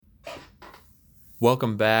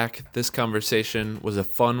Welcome back. This conversation was a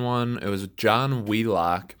fun one. It was John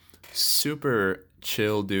Wheelock, super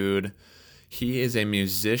chill dude. He is a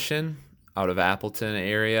musician out of Appleton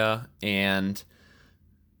area and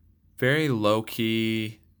very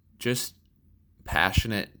low-key, just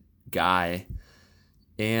passionate guy.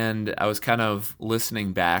 And I was kind of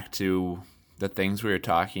listening back to the things we were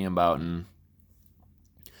talking about, and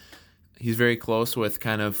he's very close with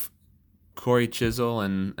kind of Corey Chisel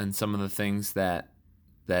and some of the things that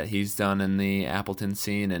he's done in the Appleton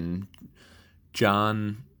scene. And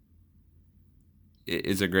John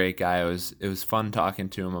is a great guy. It was fun talking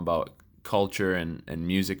to him about culture and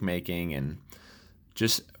music making, and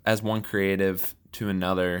just as one creative to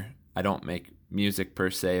another. I don't make music per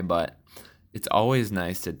se, but it's always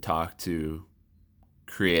nice to talk to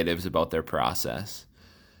creatives about their process.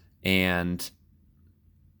 And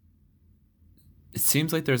it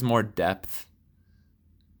seems like there's more depth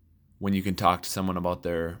when you can talk to someone about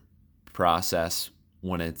their process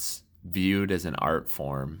when it's viewed as an art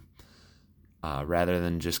form, rather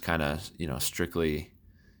than just kind of, strictly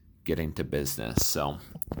getting to business. So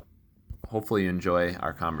hopefully you enjoy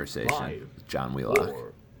our conversation with John Wheelock.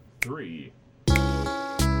 4, 3.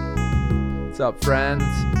 What's up, friends?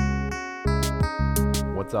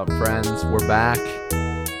 What's up, friends? We're back.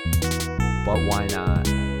 But why not?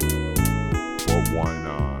 But why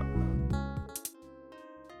not?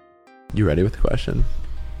 You ready with the question?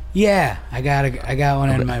 Yeah, I got one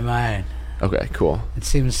in my mind. Okay, cool. It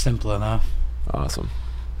seems simple enough. Awesome.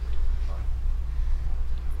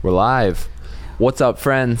 We're live. What's up,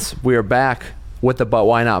 friends? We are back with the But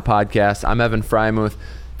Why Not podcast. I'm Evan Frymuth.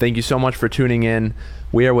 Thank you so much for tuning in.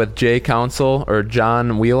 We are with J Council, or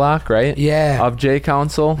John Wheelock, right? Yeah. Of J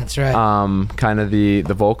Council. That's right. Kind of the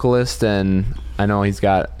vocalist, and I know he's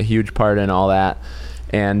got a huge part in all that.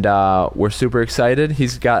 And we're super excited.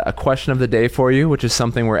 He's got a question of the day for you, which is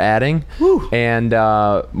something we're adding. Woo. And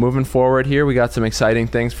moving forward here, we got some exciting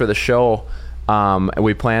things for the show.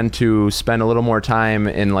 We plan to spend a little more time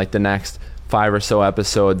in like the next 5 or so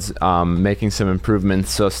episodes making some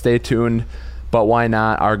improvements. So stay tuned. But why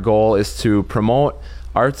not? Our goal is to promote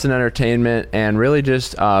arts and entertainment and really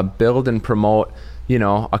just build and promote,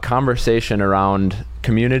 a conversation around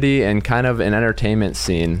community and kind of an entertainment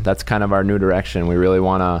scene. That's kind of our new direction. We really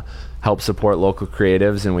want to help support local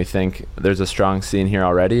creatives, and we think there's a strong scene here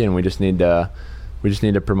already, and we just need to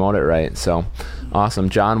promote it right. So awesome.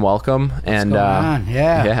 John, welcome. What's going on?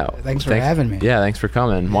 Yeah. Thanks for having me. Yeah, thanks for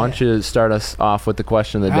coming. Yeah. Why don't you start us off with the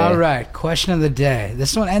question of the day? All right. Question of the day.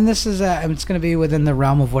 This one, and this is it's going to be within the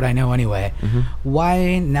realm of what I know anyway. Mm-hmm.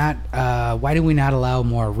 Why do we not allow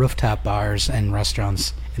more rooftop bars and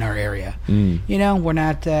restaurants in our area? We're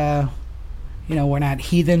not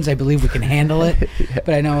heathens. I believe we can handle it. Yeah.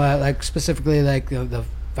 But I know like specifically like the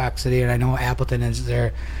Fox City, and I know Appleton is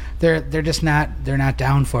there. They're just not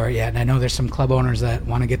down for it yet, and I know there's some club owners that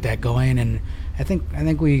want to get that going, and I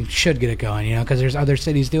think we should get it going, because there's other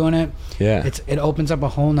cities doing it. Yeah, it opens up a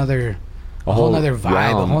whole nother vibe, realm.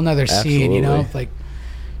 A whole nother scene. Absolutely.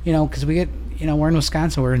 Because we get we're in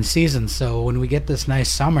Wisconsin, we're in season, so when we get this nice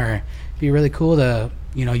summer, it'd be really cool to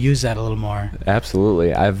use that a little more.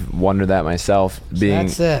 Absolutely. I've wondered that myself.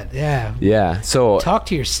 That's it. Yeah. Yeah. So talk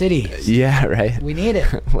to your city. Yeah. Right. We need it.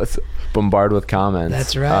 Let's bombard with comments.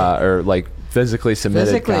 That's right. Or like physically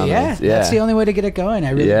submitted comments. Yeah. That's the only way to get it going. I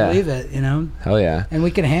really believe it. Hell yeah. And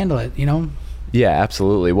we can handle it. Yeah.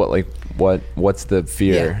 Absolutely. What's the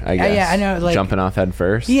fear? I guess. Yeah. I know. Like jumping off head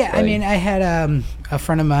first. Yeah. I mean, I had a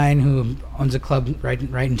friend of mine who owns a club right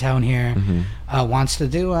in town here. Mm-hmm. Wants to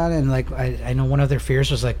do one, and like I know one of their fears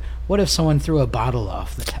was like, what if someone threw a bottle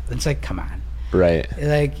off the top? It's like, come on. Right.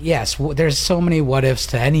 Like, yes, there's so many what ifs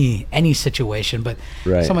to any situation, but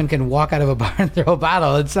someone can walk out of a bar and throw a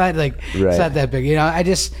bottle. It's not like it's not that big. I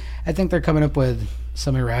think they're coming up with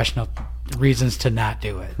some irrational reasons to not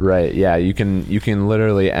do it. Right. Yeah. You can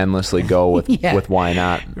literally endlessly go with with why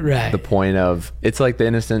not. Right. The point of it's like the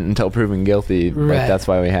innocent until proven guilty. Right. Like that's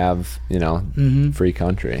why we have free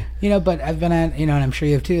country. But I've been at and I'm sure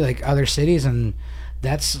you have too, like other cities, and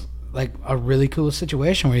that's like a really cool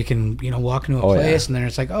situation where you can walk into a place and then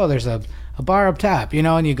it's like, oh, there's a bar up top,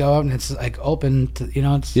 and you go out and it's like open to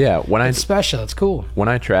it's special. It's cool. When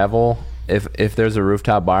I travel, if there's a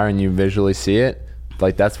rooftop bar and you visually see it,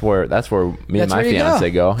 like that's where me and my fiance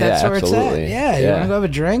go. That's where absolutely. It's at. Yeah, you want to go have a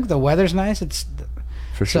drink? The weather's nice. It's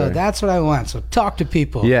for sure. So that's what I want. So talk to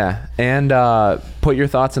people. Yeah, and put your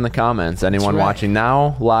thoughts in the comments. Anyone watching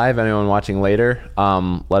now live, anyone watching later,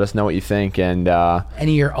 let us know what you think. And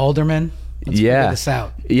any of your aldermen. Let's Yeah. figure this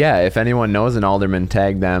out. Yeah, if anyone knows an alderman,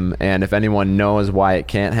 tag them, and if anyone knows why it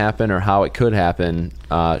can't happen or how it could happen,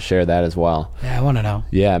 share that as well. Yeah, I want to know.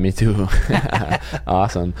 Yeah, me too.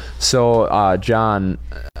 Awesome. So, John,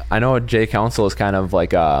 I know J Council is kind of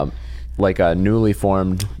like a newly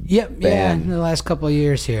formed Yep. Yeah, band. in the last couple of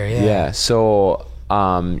years here. Yeah. Yeah. So,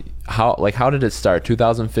 how did it start?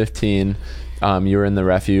 2015. You were in the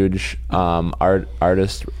Refuge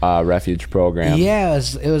artist Refuge program. Yeah,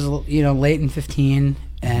 it was late in 15,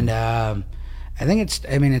 and I think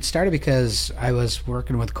it started because I was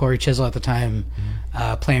working with Corey Chisel at the time,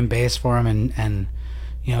 playing bass for him and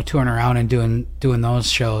touring around and doing those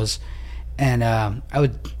shows, and I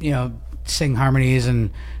would sing harmonies,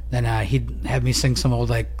 and then he'd have me sing some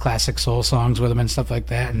old like classic soul songs with him and stuff like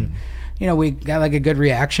that, and we got like a good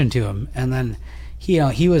reaction to him, and then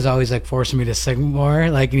he was always like forcing me to sing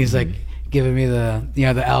more, like, and he's like giving me the the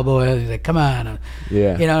elbow. He's like, come on,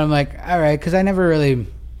 Yeah. and I'm like, all right, because I never really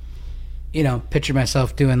pictured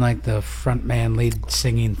myself doing like the front man lead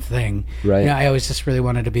singing thing. Right. I always just really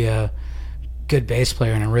wanted to be a good bass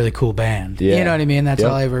player in a really cool band. Yeah. You know what I mean? That's Yep.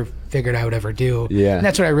 all I ever figured I would ever do. Yeah. And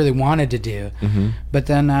that's what I really wanted to do. But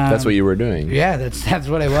then That's what you were doing. Yeah, that's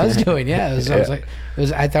what I was doing. Yeah, I was like,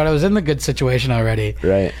 I thought I was in the good situation already.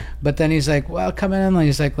 Right. But then he's like, well, come in, and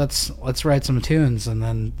he's like, let's write some tunes, and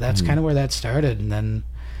then that's kind of where that started. And then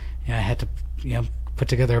I had to put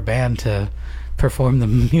together a band to perform the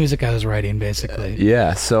music I was writing, basically.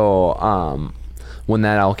 Yeah. So, when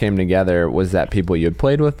that all came together, was that people you had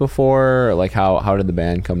played with before? Or like how did the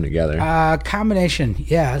band come together? Combination,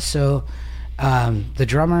 yeah. So the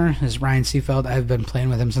drummer is Ryan Seafeld. I've been playing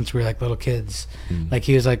with him since we were like little kids. Like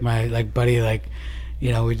he was like my buddy. Like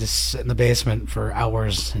we just sit in the basement for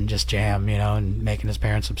hours and just jam. And making his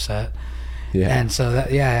parents upset. Yeah. And so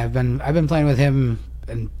I've been playing with him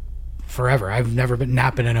and forever. I've never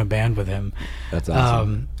not been in a band with him. That's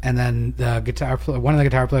awesome. And then one of the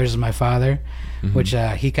guitar players is my father, which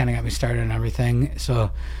he kind of got me started and everything.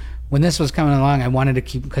 So when this was coming along, I wanted to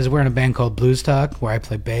keep, because we're in a band called Blues Talk where I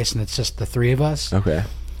play bass and it's just the three of us. Okay.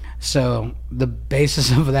 So the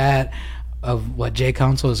basis of that, of what J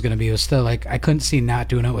Council is going to be, was still like, I couldn't see not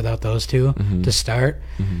doing it without those two to start.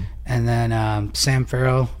 And then Sam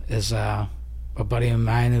Farrell is a buddy of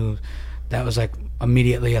mine who, that was like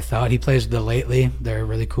immediately a thought. He plays with the Lately. They're a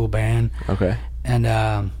really cool band. Okay.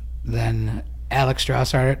 And then Alex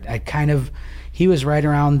Strassart, he was right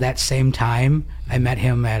around that same time. I met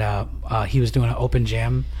him at he was doing an open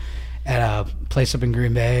jam at a place up in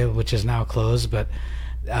Green Bay, which is now closed, but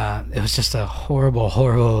it was just a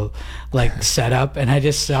horrible like setup. And I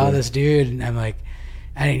just saw this dude, and I'm like,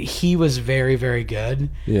 he was very, very good.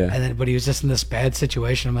 Yeah. But he was just in this bad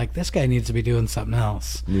situation. I'm like, this guy needs to be doing something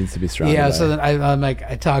else. Needs to be strong. Yeah. So then I'm like,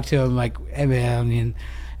 I talked to him, like, hey man,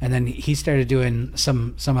 and then he started doing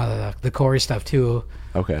some of the Corey stuff too.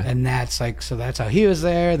 Okay. And that's like, so that's how he was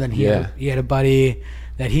there. Then he had a buddy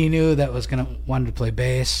that he knew that was wanted to play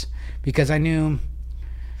bass, because I knew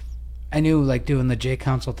like doing the J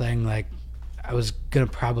Council thing, like I was gonna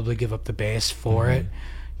probably give up the bass for it,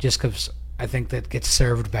 just because I think that gets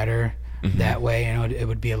served better that way. It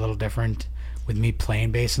would be a little different with me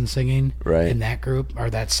playing bass and singing in that group, or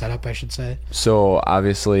that setup, I should say. So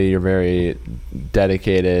obviously you're very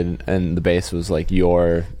dedicated, and the bass was like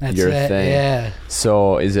your thing. Yeah.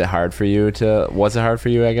 So was it hard for you,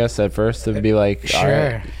 I guess, at first to be like, Sure. all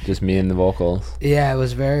right, just me and the vocals? Yeah, it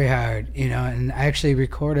was very hard, and I actually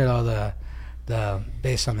recorded all the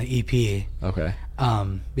bass on the EP. Okay.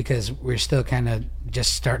 Because we're still kind of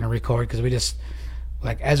just starting to record, because we just,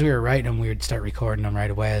 like, as we were writing them, we would start recording them right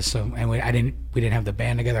away. So, and we didn't have the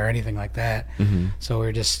band together or anything like that. So we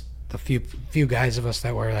were just the few guys of us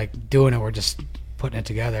that were like doing it. We're just putting it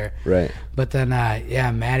together. Right. But then,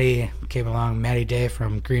 Matty came along, Matty Day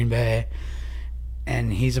from Green Bay,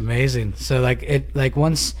 and he's amazing. So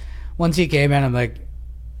once he came in, I'm like,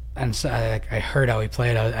 and so I heard how he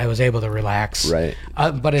played. I was able to relax. Right.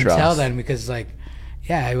 But Trust. until then, because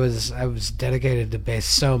I was dedicated to bass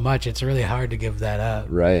so much, it's really hard to give that up.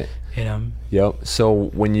 Right. Yep. So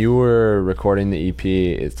when you were recording the EP,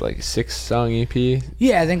 it's like a 6-song EP?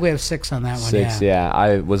 Yeah, I think we have 6 on that one. 6, yeah.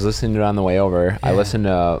 I was listening to it on the way over. I listened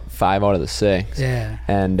to 5 out of the 6. Yeah.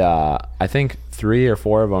 And I think 3 or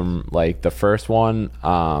 4 of them, like the first one,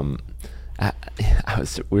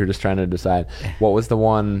 we were just trying to decide what was the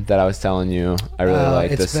one that I was telling you I really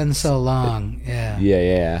liked. It's been so long.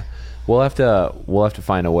 Yeah. We'll have to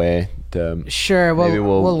find a way to. Sure.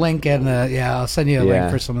 We'll link in I'll send you a link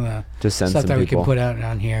for some of the just send stuff some that we people. can put out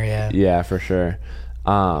on here. Yeah. Yeah, for sure.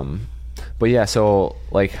 But yeah, so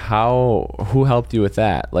like who helped you with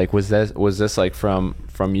that? Like was this like from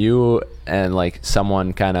from you and like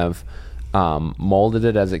someone kind of molded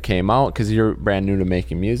it as it came out? Because you're brand new to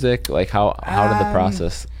making music. Like how did the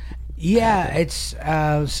process? Yeah, it's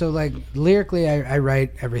so like lyrically, I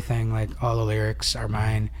write everything. Like all the lyrics are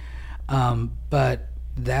mine. But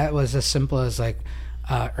that was as simple as like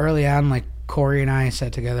early on, like Corey and I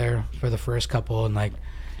sat together for the first couple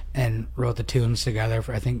and wrote the tunes together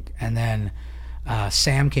for, I think, and then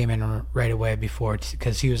Sam came in right away before,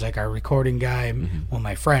 because he was like our recording guy. Well,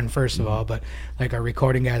 my friend first of all, but like our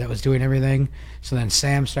recording guy that was doing everything. So then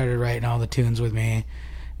Sam started writing all the tunes with me,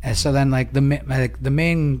 and so then like the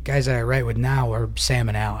main guys that I write with now are Sam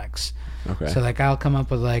and Alex. Okay. So like I'll come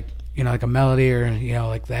up with like, you know, like a melody or, you know,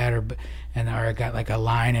 like that, or I got like a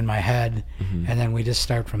line in my head, and then we just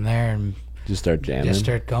start from there and Just start jamming. just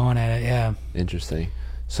start going at it. Yeah. Interesting.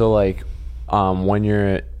 So like when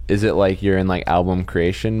is it like you're in like album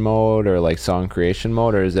creation mode or like song creation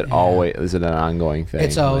mode, or is it is it an ongoing thing?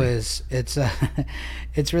 It's always it's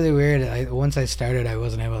really weird. Once I started, I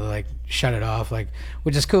wasn't able to like shut it off, like,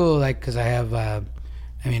 which is cool, like, because I have I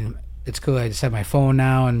mean, it's cool. I just have my phone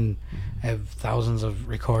now, and I have thousands of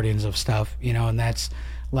recordings of stuff, you know, and that's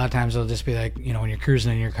a lot of times it'll just be like, you know, when you're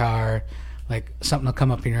cruising in your car, like something will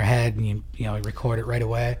come up in your head and you know, record it right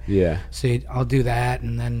away. Yeah. So I'll do that,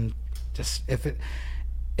 and then just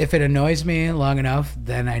if it annoys me long enough,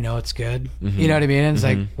 then I know it's good. You know what I mean? And it's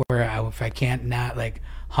like where if I can't not like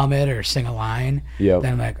hum it or sing a line, then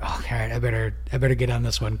I'm like, oh, all right, I better get on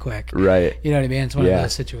this one quick. Right. You know what I mean? It's one of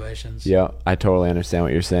those situations. Yeah, I totally understand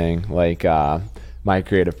what you're saying. Like my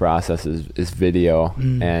creative process is video,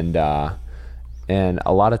 and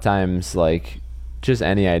a lot of times like just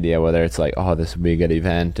any idea, whether it's like, oh, this would be a good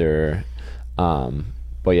event, or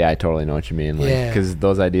but yeah, I totally know what you mean, like, because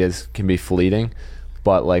those ideas can be fleeting,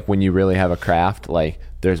 but like when you really have a craft, like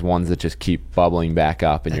there's ones that just keep bubbling back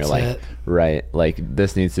up, and you're like, right, like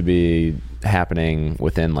this needs to be happening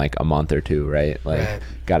within like a month or two, right? Like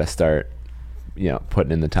gotta start, you know,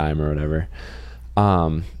 putting in the time or whatever.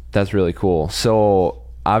 That's really cool. So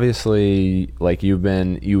obviously, like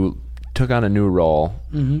you took on a new role,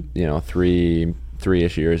 you know,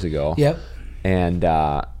 three-ish years ago. Yep. And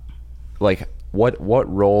like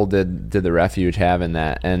what role did the Refuge have in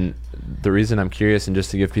that? And the reason I'm curious, and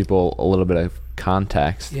just to give people a little bit of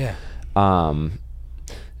context,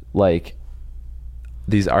 like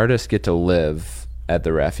these artists get to live at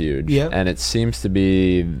the Refuge, and it seems to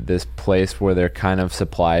be this place where they're kind of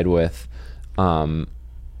supplied with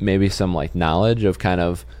maybe some like knowledge of kind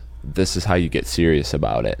of, this is how you get serious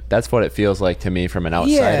about it. That's what it feels like to me from an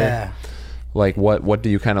outsider. Yeah. Like what do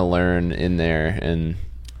you kind of learn in there? And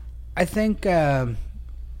I think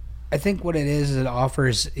what it is it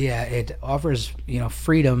offers, you know,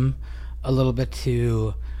 freedom a little bit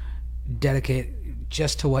to dedicate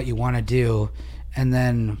just to what you want to do, and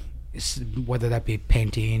then whether that be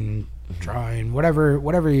painting, drawing,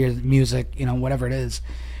 whatever your music, you know, whatever it is.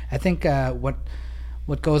 I think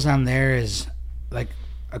what goes on there is like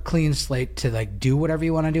a clean slate to like do whatever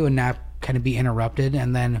you want to do and not kind of be interrupted.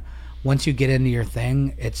 And then once you get into your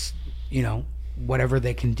thing, it's, you know, whatever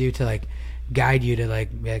they can do to like guide you to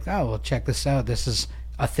like be like, oh, well, check this out. This is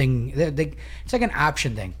a thing. It's like an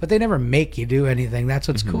option thing, but they never make you do anything. That's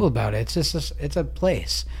what's cool about it. It's just it's a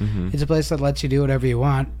place. It's a place that lets you do whatever you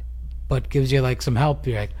want, but gives you like some help.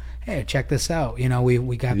 You're like, hey, check this out. You know,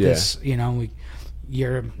 we got this. You know,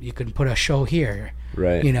 you could put a show here.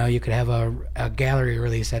 Right. You know, you could have a gallery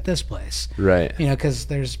release at this place. Right. You know, because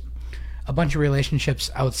there's a bunch of relationships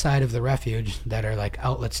outside of the Refuge that are like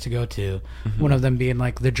outlets to go to. One of them being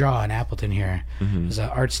like The Draw in Appleton here. There's an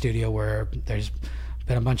art studio where there's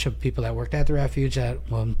been a bunch of people that worked at the Refuge that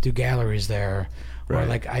will do galleries there. Or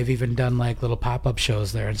like I've even done like little pop-up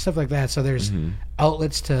shows there and stuff like that. So there's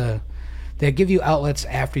outlets they give you outlets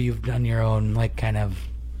after you've done your own like kind of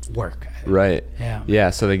work. Right. Yeah. Yeah.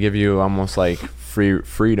 So they give you almost like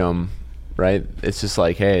freedom, right? It's just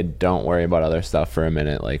like, hey, don't worry about other stuff for a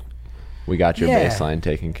minute. Like, we got your baseline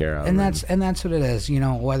taken care of. And that's what it is. You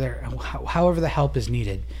know, however the help is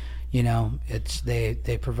needed, you know, it's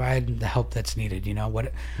they provide the help that's needed. You know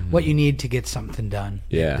what you need to get something done.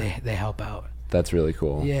 Yeah. They help out. That's really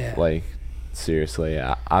cool. Yeah. Like, seriously,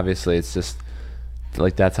 obviously, it's just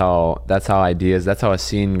like that's how ideas. That's how a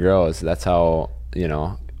scene grows. That's how, you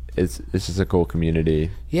know. It's just a cool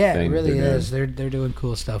community. Yeah, thing it really they're is. Doing. They're doing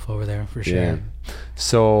cool stuff over there for sure. Yeah.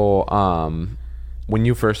 So, when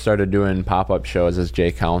you first started doing pop-up shows as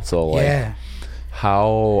J Council, like,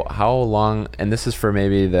 how long? And this is for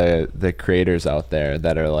maybe the creators out there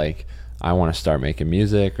that are like, I want to start making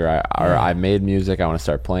music, or I made music, I want to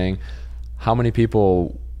start playing. How many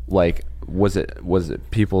people like, was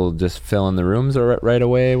it people just filling the rooms right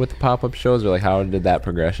away with the pop-up shows, or like how did that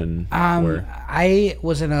progression work? I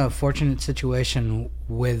was in a fortunate situation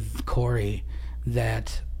with Corey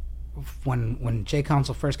that when J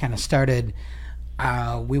Council first kind of started,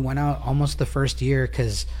 we went out almost the first year,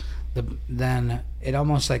 because then it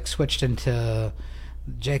almost like switched into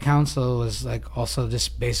J Council was like also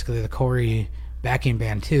just basically the Corey backing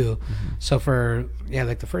band too. So for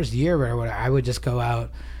like the first year or whatever, I would just go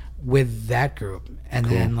out with that group, and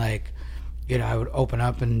then like I would open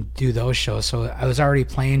up and do those shows. So I was already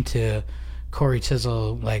playing to Corey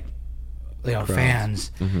Chisel, like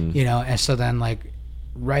fans, and so then like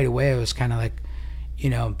right away it was kind of like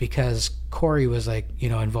because Corey was like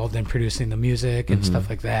involved in producing the music and stuff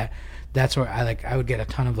like that. That's where I would get a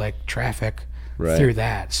ton of like traffic through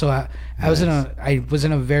that. So I was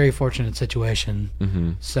in a very fortunate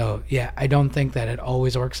situation. So yeah, I don't think that it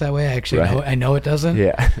always works that way. I actually I know it doesn't.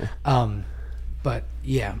 Yeah. But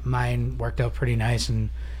yeah, mine worked out pretty nice, and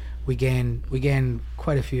we gained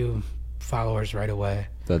quite a few followers right away.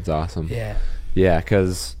 That's awesome. Yeah. Yeah,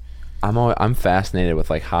 because I'm fascinated with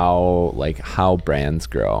like how brands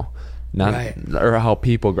grow, or how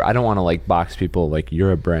people grow. I don't want to like box people like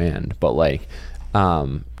you're a brand, but like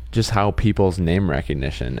just how people's name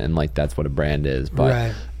recognition, and like that's what a brand is.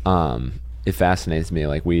 But it fascinates me.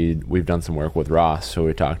 Like we've done some work with Ross, who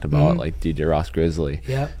we talked about, like DJ Ross Grizzly.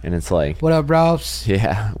 Yeah. And it's like, what up, Ross?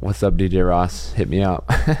 Yeah, what's up, DJ Ross? Hit me up.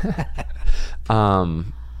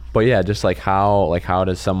 But yeah, just like how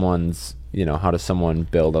does someone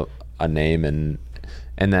build a name, and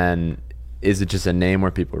then is it just a name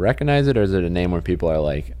where people recognize it, or is it a name where people are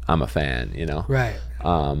like, I'm a fan, Right.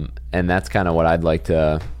 And that's kind of what I'd like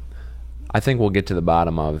to. I think we'll get to the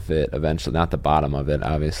bottom of it eventually. Not the bottom of it,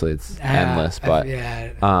 obviously it's endless, but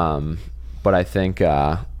but I think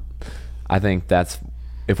that's,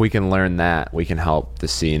 if we can learn that, we can help the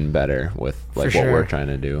scene better with like what we're trying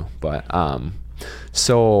to do. But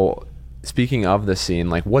so speaking of the scene,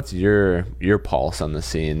 like what's your pulse on the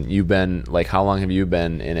scene? You've been like, how long have you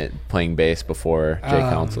been in it playing bass before J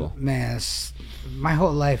Council? Man, my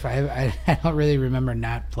whole life, I don't really remember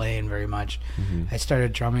not playing very much. I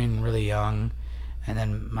started drumming really young, and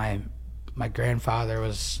then my grandfather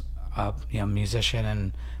was a musician,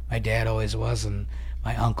 and my dad always was, and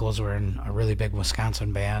my uncles were in a really big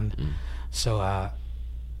Wisconsin band. So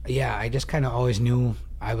I just kind of always knew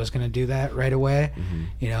I was going to do that right away.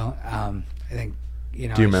 I think do you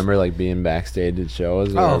remember like being backstage at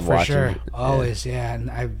shows, or for watching? Sure, always.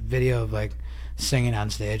 And I have video of like singing on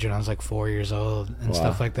stage when I was like 4 years old and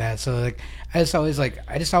stuff like that. So like I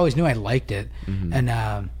just always knew I liked it.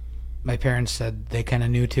 And my parents said they kind of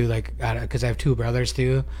knew too, like because I have two brothers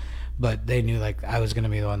too, but they knew like I was gonna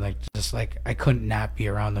be the one, like just like I couldn't not be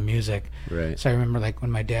around the music. Right. So I remember like when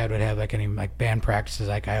my dad would have like any like band practices,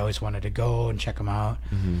 like I always wanted to go and check them out.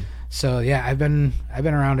 So yeah, I've been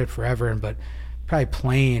around it forever, but probably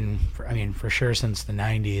playing for sure since the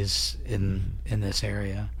 90s in this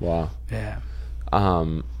area. Wow. Yeah.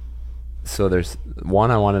 So there's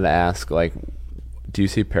one I wanted to ask, like, do you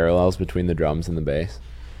see parallels between the drums and the bass?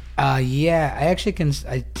 Yeah, I actually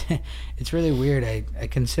it's really weird. I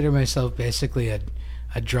consider myself basically a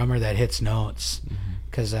drummer that hits notes,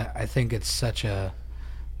 because I think it's such a,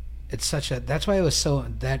 that's why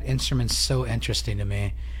that instrument's so interesting to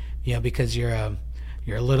me, because you're a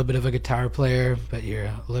little bit of a guitar player, but you're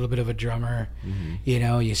a little bit of a drummer.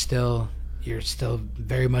 You're still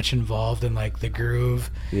very much involved in like the groove.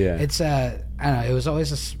 Yeah. It's I don't know, it was always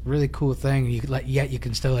this really cool thing. Yet you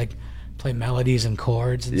can still like play melodies and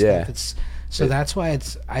chords and stuff. That's why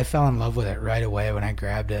I fell in love with it right away when I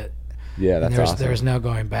grabbed it. Yeah, that's awesome. There was no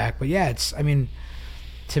going back. But yeah,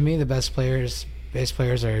 to me the best bass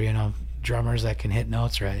players are, drummers that can hit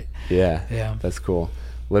notes right. Yeah. Yeah. That's cool.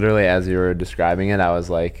 Literally, as you were describing it, I was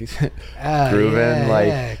like grooving.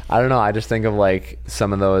 I don't know. I just think of like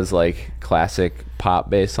some of those like classic pop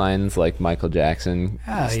bass lines, like Michael Jackson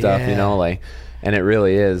stuff. And it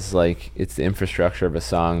really is like it's the infrastructure of a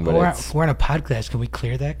song. But we're in a podcast. Can we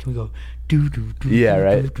clear that? Can we go do do do? Yeah,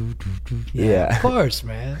 right. Yeah, of course,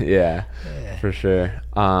 man. Yeah, for sure.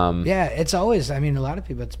 Yeah, it's always. A lot of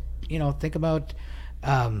people. It's think about.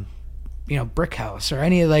 Brick House or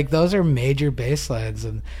any like those are major bass lines,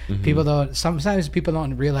 and sometimes people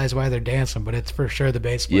don't realize why they're dancing, but it's for sure the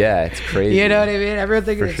bass player. Yeah, it's crazy. You know what I mean? Everyone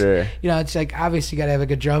thinks for sure. It's like obviously you gotta have a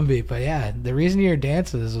good drum beat, but yeah, the reason you're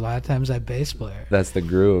dancing is a lot of times that bass player. That's the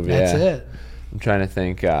groove. That's it. I'm trying to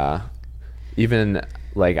think. Even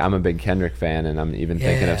like I'm a big Kendrick fan, and I'm even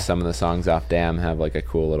thinking of some of the songs off Damn have like a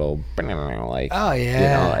cool little like. Oh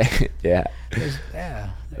yeah. Yeah. Yeah.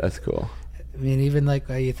 That's cool. I mean, even like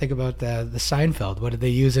you think about the Seinfeld. What did they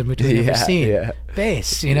use in between every Yeah, scene? yeah.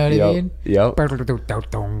 Bass. You know what I Yep, mean? yep.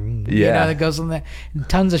 You Yeah. know, that goes on there.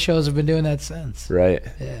 Tons of shows have been doing that since. Right.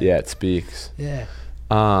 Yeah. Yeah, it speaks. Yeah.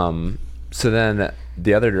 So then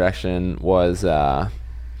the other direction was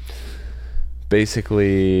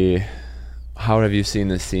basically, how have you seen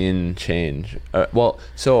the scene change? Well,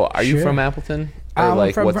 so are you Sure. from Appleton? Or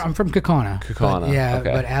I'm from Kaukauna. Kaukauna, But yeah,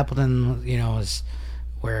 okay. but Appleton, you know, is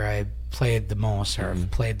where I played the most, or Mm-hmm.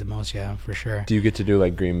 played the most. Yeah, for sure. Do you get to do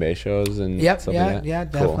like Green Bay shows and Yep. stuff Yeah. like that? Yeah.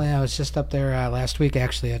 Cool. Definitely. I was just up there last week,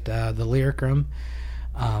 actually, at the Lyric Room.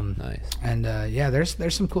 Nice. And yeah, there's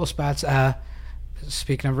some cool spots.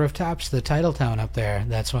 Speaking of rooftops, the Titletown up there.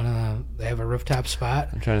 That's one of they have a rooftop spot.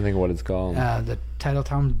 I'm trying to think of what it's called. The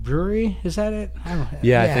Titletown Brewery, is that it? I don't,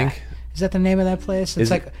 Yeah, I think. Is that the name of that place?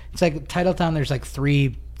 Is It's like Titletown. There's like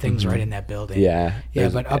 3 things right in that building. Yeah. Yeah,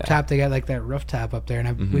 there's- but up top they got like that rooftop up there,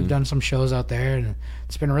 and we've done some shows out there, and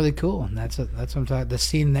it's been really cool. And that's what I'm talking. The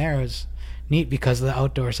scene there is neat because of the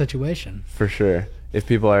outdoor situation. For sure. If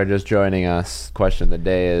people are just joining us, question of the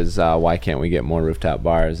day is why can't we get more rooftop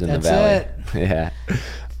bars in That's the valley? it.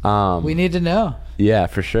 Yeah. We need to know. Yeah,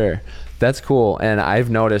 for sure. That's cool. And I've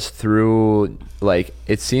noticed through, like,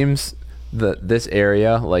 it seems that this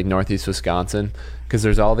area, like Northeast Wisconsin, because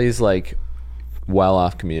there's all these like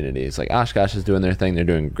well-off communities. Like Oshkosh is doing their thing, they're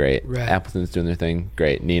doing great. Right. Appleton's doing their thing,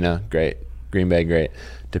 great. Neenah, great. Green Bay, great.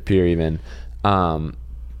 De Pere even. And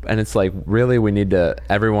it's like, really, we need to,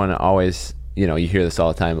 everyone always, you know, you hear this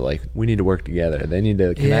all the time, but like, we need to work together. They need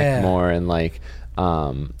to connect Yeah. more, and like,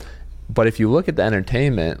 but if you look at the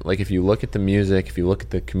entertainment, like if you look at the music, if you look at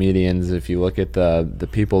the comedians, if you look at the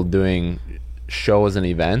people doing shows and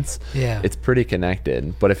events, Yeah. it's pretty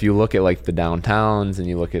connected. But if you look at like the downtowns, and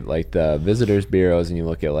you look at like the visitors bureaus, and you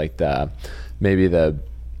look at like maybe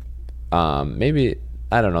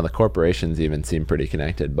I don't know, the corporations even seem pretty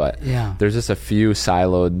connected, but Yeah. there's just a few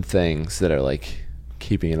siloed things that are like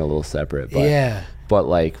keeping it a little separate. But, Yeah. but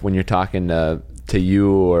like when you're talking to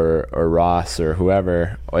you or Ross or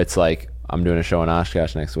whoever, it's like, I'm doing a show in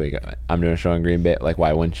Oshkosh next week, I'm doing a show in Green Bay, like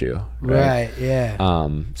why wouldn't you? Right. Yeah.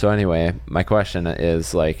 So anyway, my question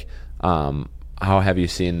is like, how have you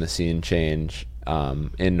seen the scene change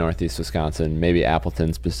in Northeast Wisconsin, maybe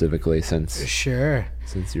Appleton specifically, since Sure.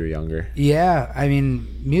 you were younger? Yeah, I mean,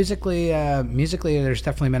 musically, there's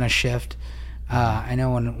definitely been a shift. I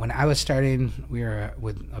know when I was starting, we were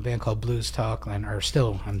with a band called Blues Talk, I'm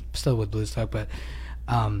still with Blues Talk, but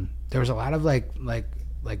there was a lot of like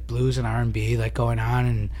blues and R&B like going on,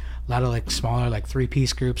 and a lot of like smaller like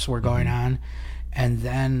 3-piece groups were going on, and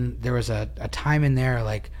then there was a time in there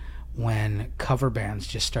like when cover bands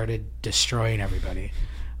just started destroying everybody,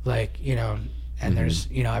 like, you know. And there's,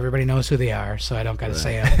 you know, everybody knows who they are, so I don't gotta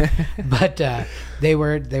say them. But they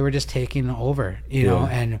were just taking over, you know,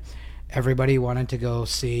 and everybody wanted to go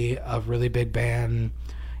see a really big band,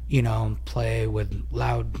 you know, play with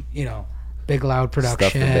loud, you know, big loud that they've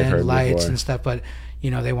production, heard lights before. and stuff. But you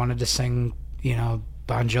know, they wanted to sing, you know,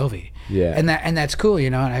 Bon Jovi. Yeah. And that's cool, you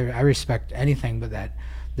know. And I respect anything, but that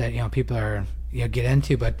you know people are, you know, get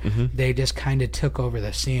into. But they just kind of took over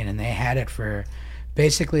the scene, and they had it for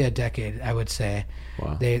basically a decade, I would say.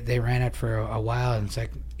 Wow. They ran it for a while, and it's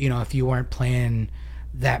like, you know, if you weren't playing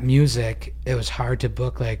that music, it was hard to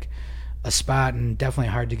book like a spot, and definitely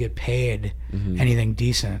hard to get paid anything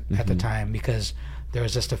decent at the time, because there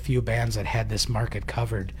was just a few bands that had this market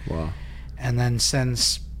covered. Wow. And then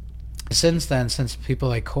since people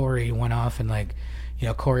like Corey went off, and like, you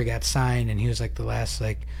know, Corey got signed, and he was like the last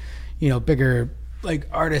like, you know, bigger like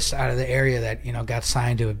artist out of the area that, you know, got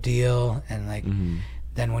signed to a deal, and like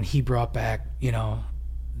then when he brought back, you know,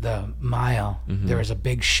 the Mile, there was a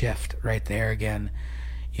big shift right there again,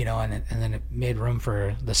 you know, and then it made room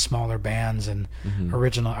for the smaller bands and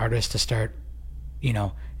original artists to start, you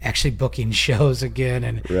know, actually booking shows again,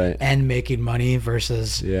 and Right. and making money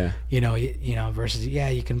versus Yeah. you know versus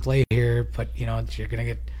you can play here, but you know you're gonna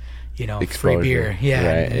get, you know, Exposure. free beer,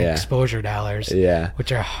 Right, and yeah. exposure dollars, Yeah.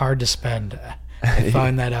 which are hard to spend. I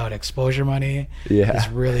found that out. Exposure money Yeah. is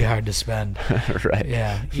really hard to spend. Right.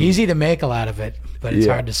 Yeah, easy to make a lot of it, but it's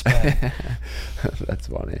Yeah. hard to spend. That's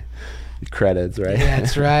funny. Credits, right? Yeah,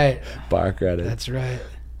 that's right. Bar credits. That's right.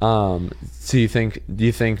 So do you think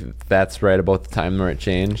that's right about the time where it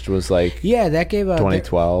changed? Was like Yeah, that gave a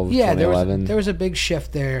 2012, Yeah, 2011? there was a big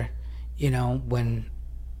shift there, you know, when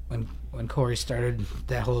Corey started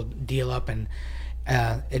that whole deal up, and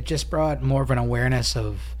it just brought more of an awareness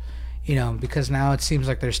of, you know, because now it seems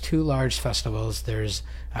like there's 2 large festivals. There's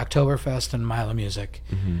Oktoberfest and Milo Music,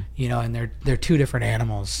 you know, and they're 2 different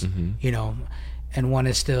animals, you know, and one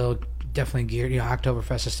is still definitely geared.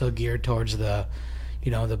 Oktoberfest is still geared towards the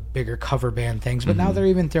the bigger cover band things, but now they're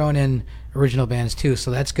even throwing in original bands too, so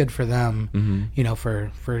that's good for them.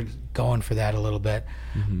 For going for that a little bit.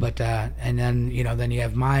 But and then then you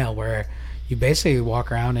have Mile, where you basically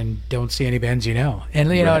walk around and don't see any bands and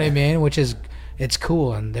you know what I mean, which is it's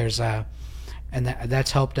cool, and there's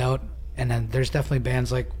that's helped out. And then there's definitely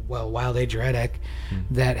bands like Wild Age Reddick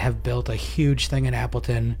that have built a huge thing in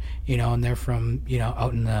Appleton, and they're from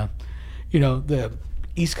out in the the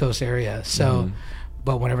East Coast area, so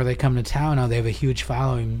but whenever they come to town now, they have a huge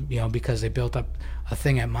following, because they built up a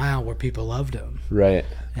thing at Mile where people loved them. Right.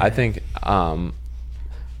 I think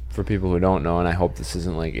for people who don't know, and I hope this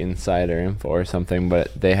isn't like insider info or something,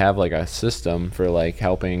 but they have like a system for like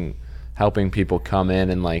helping people come in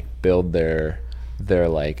and like build their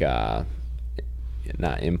like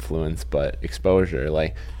not influence but exposure.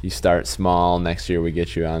 Like you start small, next year we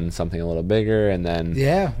get you on something a little bigger, and then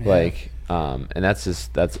and that's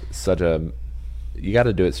such a, you got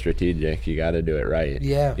to do it strategic, you got to do it right,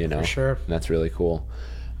 for sure. And that's really cool.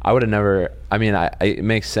 I would have never, I mean, it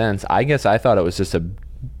makes sense. I guess I thought it was just a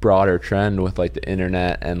broader trend with like the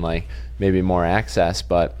internet and like maybe more access,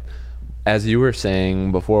 but as you were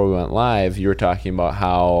saying before we went live, you were talking about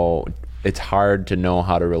how it's hard to know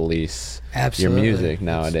how to release your music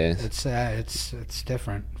nowadays. It's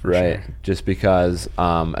different, for right? Sure. Just because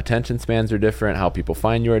attention spans are different, how people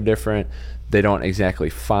find you are different. They don't exactly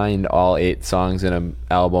find all 8 songs in an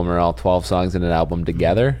album or all 12 songs in an album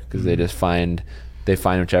together, because they just find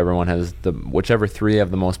whichever one has whichever 3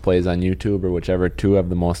 have the most plays on YouTube, or whichever 2 have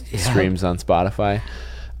the most streams on Spotify.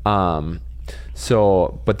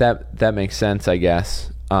 But that makes sense, I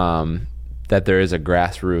guess. That there was a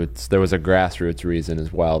grassroots reason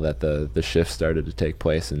as well that the shift started to take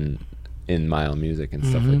place in Mile music and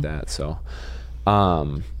stuff like that. So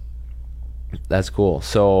that's cool.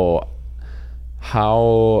 So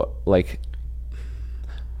how, like,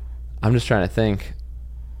 I'm just trying to think,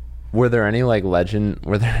 were there any like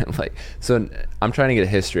so I'm trying to get a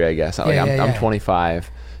history, I guess. I'm 25.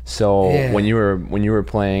 So when you were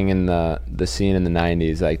playing in the scene in the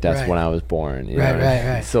 90s, like that's when I was born.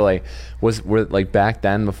 Right. So like were like back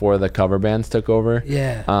then, before the cover bands took over,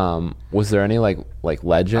 was there any like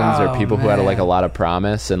legends or people who had like a lot of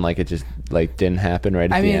promise and like it just like didn't happen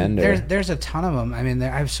right at the end? There's a ton of them. I mean,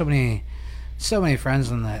 I have so many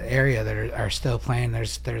friends in the area that are still playing.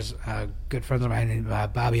 There's good friends of mine,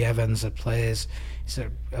 Bobby Evans, that plays. He's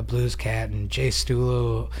a blues cat, and Jay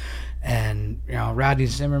Stulu, and Rodney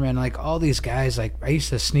Zimmerman. Like all these guys, like I used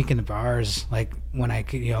to sneak into bars, like when I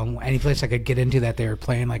could, any place I could get into that they were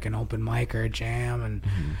playing like an open mic or a jam,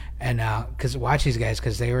 and because watch these guys,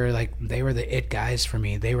 because they were the it guys for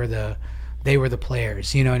me. They were the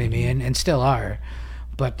players, you know what I mean, and still are,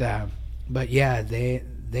 but yeah, they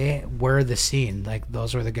were the scene. Like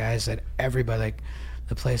those were the guys that everybody, like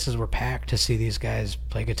the places were packed to see these guys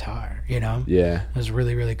play guitar, Yeah. It was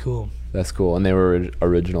really, really cool. That's cool. And they were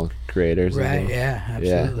original creators. Right, yeah,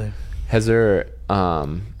 absolutely. Yeah. Has there,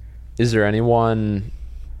 is there anyone,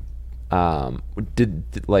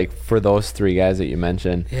 did like for those 3 guys that you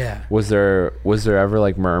mentioned, was there ever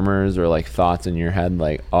like murmurs or like thoughts in your head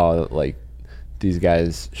like, oh, like these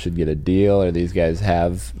guys should get a deal, or these guys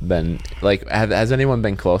have been like, has anyone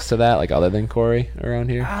been close to that, like other than Corey around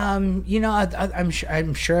here? I'm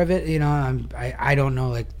sure of it. I don't know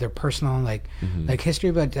like their personal like history,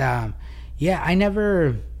 but I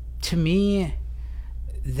never. To me,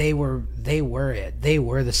 they were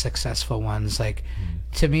the successful ones. Like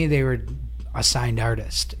to me, they were a signed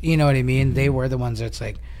artist. You know what I mean? They were the ones that's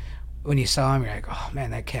like, when you saw him, you're like, oh man,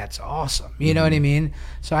 that cat's awesome. You know what I mean?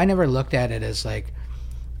 So I never looked at it as like,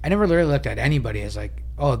 I never really looked at anybody as like,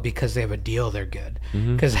 oh, because they have a deal, they're good.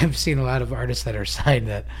 Because I've seen a lot of artists that are signed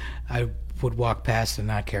that I would walk past and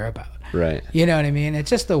not care about. Right. You know what I mean? It's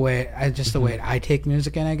just the way I take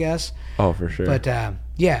music in, I guess. Oh, for sure. But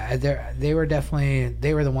they were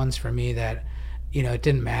the ones for me that, it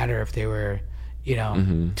didn't matter if they were,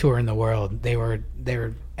 touring the world. They were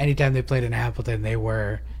anytime they played in Appleton, they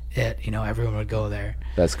were it. Everyone would go there.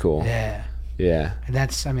 That's cool. Yeah. And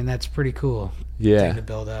that's pretty cool. Yeah. Thing to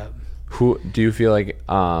build up. Who do you feel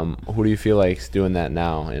like's doing that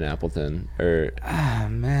now in Appleton? Or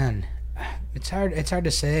man, it's hard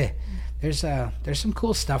to say. There's some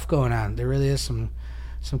cool stuff going on. There really is some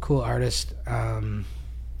cool artists. Trying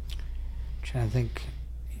to think.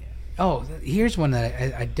 Oh, here's one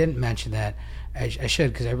that I didn't mention that I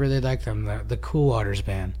should, because I really like them. The Cool Waters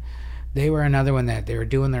band. They were another one that they were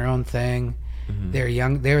doing their own thing. They're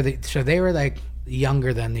young. They were like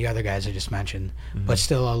younger than the other guys I just mentioned, but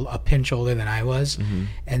still a pinch older than I was.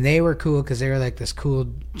 And they were cool because they were like this cool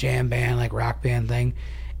jam band, like rock band thing.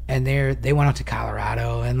 And they went out to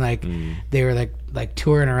Colorado and like they were like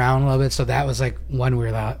touring around a little bit. So that was like one we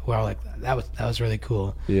were like that was really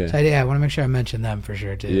cool. Yeah. So I want to make sure I mention them for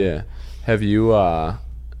sure too. Yeah. Have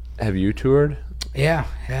you toured?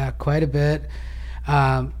 Yeah, quite a bit.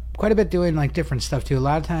 Quite a bit doing like different stuff too. A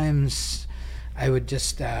lot of times I would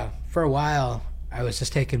just for a while I was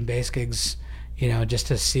just taking bass gigs, just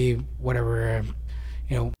to see whatever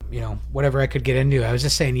whatever I could get into. I was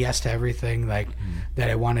just saying yes to everything like that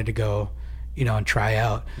I wanted to go, and try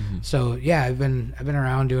out. So yeah, I've been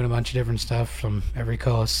around doing a bunch of different stuff from every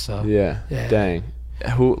coast. So Yeah. Dang.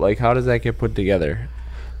 How does that get put together?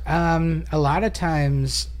 A lot of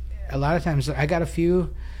times I got a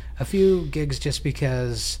few gigs just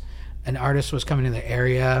because an artist was coming to the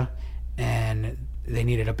area and they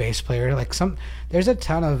needed a bass player. There's a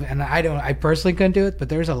ton of, and I personally couldn't do it, but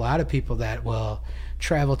there's a lot of people that will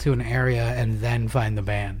travel to an area and then find the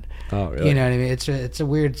band. Oh, really? You know what I mean? It's a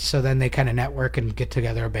weird, so then they kind of network and get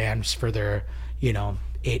together bands for their,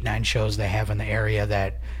 8-9 shows they have in the area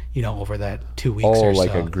that, over that 2 weeks or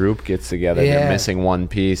so. A group gets together, Yeah. they're missing one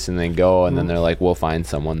piece and they go and then they're like, we'll find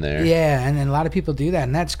someone there. Yeah, and then a lot of people do that,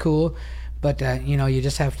 and that's cool. But, you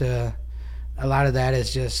just have to, a lot of that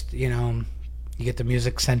is just, you get the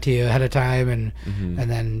music sent to you ahead of time, and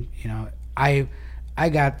then, I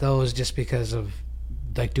got those just because of,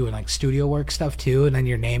 like, doing, like, studio work stuff, too, and then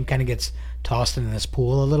your name kind of gets tossed into this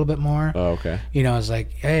pool a little bit more. Oh, okay. It's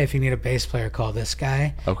like, hey, if you need a bass player, call this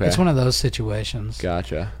guy. Okay. It's one of those situations.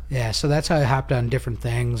 Gotcha. Yeah, so that's how I hopped on different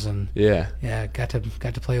things, and Yeah. got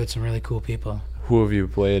to play with some really cool people. Who have you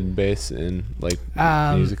played bass in,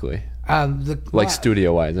 musically?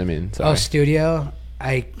 Studio wise, I mean. Sorry. Oh, studio?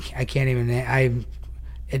 I can't even name.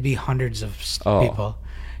 It'd be hundreds of people.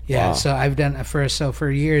 Yeah. Wow. So I've done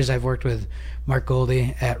for years. I've worked with Mark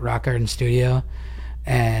Goldie at Rock Garden Studio,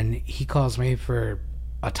 and he calls me for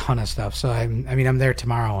a ton of stuff. So I'm there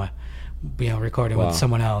tomorrow, recording with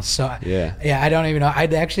someone else. So I don't even know.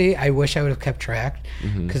 I wish I would have kept track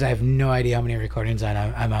because I have no idea how many recordings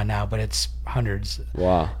I'm on now, but it's hundreds.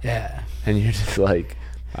 Wow. Yeah. And you're just like,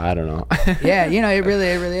 I don't know. Yeah, it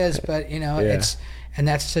really is. But it's, and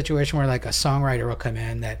that's a situation where like a songwriter will come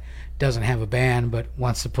in that doesn't have a band but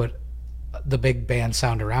wants to put the big band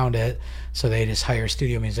sound around it, so they just hire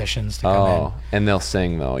studio musicians to come in. And they'll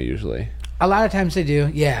sing though usually. A lot of times they do.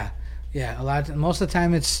 Yeah. Most of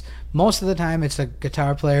the time it's a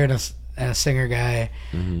guitar player and a singer guy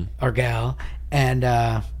or gal, and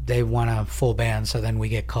they want a full band. So then we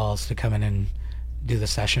get calls to come in and do the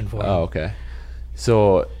session for them. Oh, okay.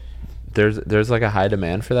 So there's like a high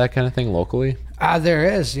demand for that kind of thing locally? There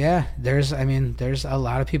is, yeah. There's a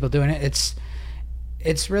lot of people doing it.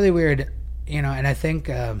 It's really weird, and I think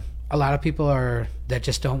a lot of people that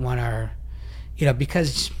just don't want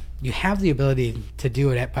because you have the ability to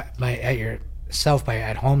do it at yourself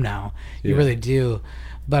at home now. You really do.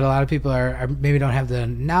 But a lot of people are maybe don't have the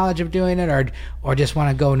knowledge of doing it, or just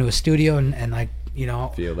want to go into a studio and like,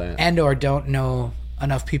 feel that, and or don't know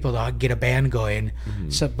enough people to get a band going,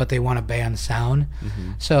 but they want a band sound.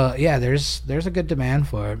 So yeah, there's a good demand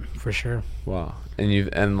for it for sure. Wow.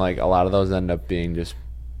 And like a lot of those end up being just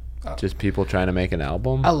people trying to make an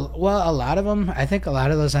album. A lot of them, I think a lot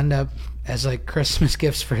of those end up as like Christmas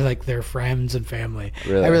gifts for like their friends and family.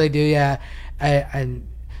 Really? I really do. Yeah.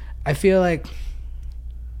 I feel like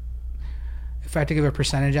if I had to give a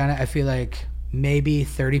percentage on it, I feel like maybe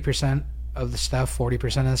 30% of the stuff,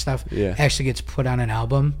 40% of the stuff actually gets put on an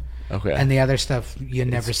album. Okay. And the other stuff, you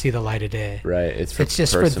never see the light of day. Right. It's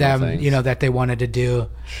just for them, things. That they wanted to do.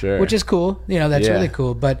 Sure. Which is cool. That's really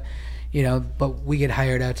cool. But, but we get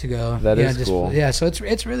hired out to go. That is cool. Yeah. So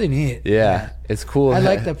it's really neat. Yeah. It's cool. I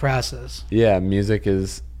like the process. Yeah. Music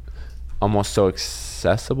is almost so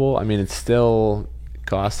accessible. I mean, it's still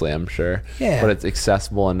costly, I'm sure. Yeah. But it's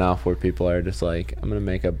accessible enough where people are just like, I'm going to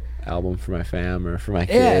make a album for my fam or for my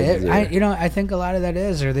kids. Yeah. I think a lot of that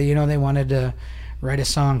is, or they wanted to write a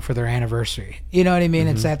song for their anniversary. You know what I mean?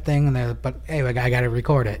 It's that thing, but hey, I got to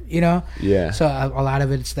record it. Yeah. So a lot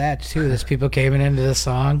of it's that too. There's people came into the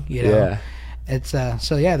song. Yeah. It's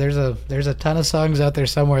so yeah. There's a ton of songs out there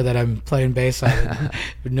somewhere that I'm playing bass on. I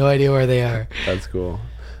have no idea where they are. That's cool.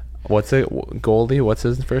 What's it? Goldie? What's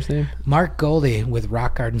his first name? Mark Goldie with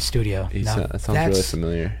Rock Garden Studio. That sounds really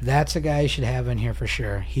familiar. That's a guy you should have in here for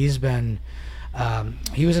sure. He's been,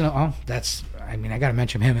 he was in. I got to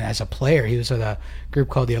mention him as a player. He was with a group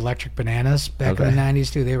called the Electric Bananas back in the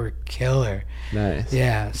 '90s too. They were killer. Nice.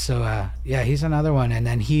 Yeah. So he's another one. And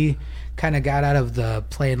then he kind of got out of the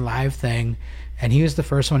playing live thing and he was the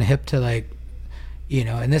first one hip to like,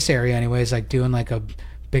 in this area anyways, like doing like a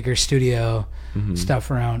bigger studio stuff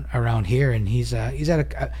around here. And he's at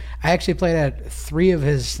I actually played at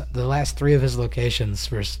the last three of his locations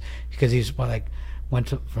first, because he's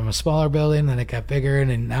from a smaller building, then it got bigger, and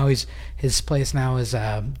then now his place now is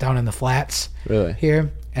down in the flats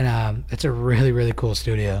here, and it's a really, really cool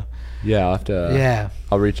studio. Yeah, I'll have to.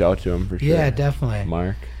 I'll reach out to him for sure. Yeah, definitely.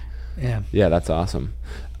 Mark. Yeah. Yeah, that's awesome.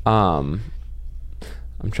 I'm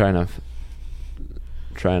trying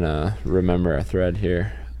to remember a thread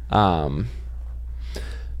here.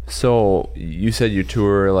 So you said you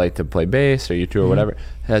tour like to play bass, or you tour whatever.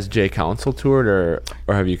 Has J Council toured, or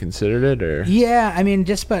have you considered it? Or yeah, I mean,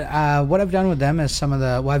 what I've done with them is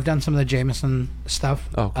I've done some of the Jameson stuff.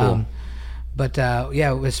 Oh, cool. But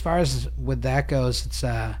as far as with that goes,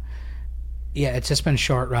 it's just been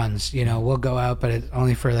short runs. We'll go out, but it's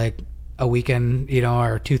only for like a weekend,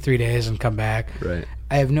 or 2-3 days and come back. Right.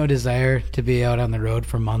 I have no desire to be out on the road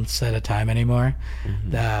for months at a time anymore.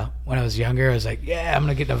 When I was younger, I was like, I'm going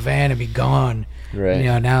to get in a van and be gone. Right.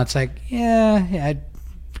 Now it's like, I'd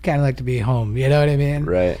kind of like to be home. You know what I mean?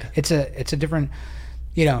 Right. It's a different,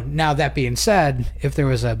 now that being said, if there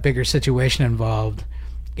was a bigger situation involved,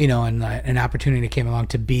 and an opportunity came along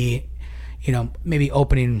to be, maybe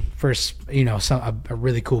opening for, a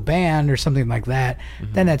really cool band or something like that,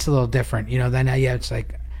 then that's a little different. Then, it's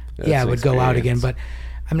like, I would go out again, but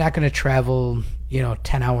I'm not going to travel,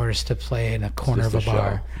 10 hours to play in a corner of a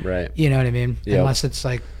bar. Right. You know what I mean? Yep. Unless it's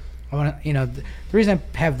like, I want to, the reason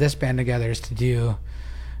I have this band together is to do,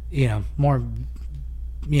 more,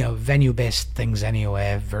 venue-based things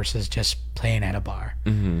anyway, versus just playing at a bar.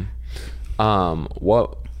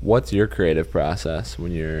 What's your creative process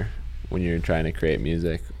when you're trying to create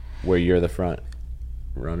music, where you're the front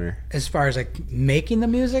runner? As far as like making the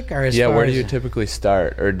music, or where do you typically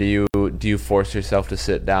start, or do you force yourself to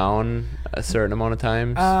sit down a certain amount of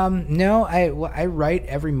times? No, I write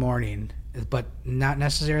every morning, but not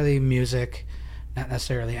necessarily music, not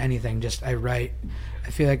necessarily anything. Just I write. I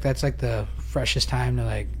feel like that's like the freshest time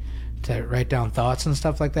to write down thoughts and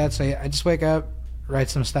stuff like that. So I just wake up, write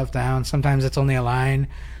some stuff down. Sometimes it's only a line,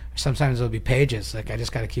 sometimes it'll be pages. Like I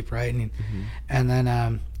just got to keep writing, and then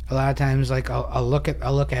a lot of times like I'll look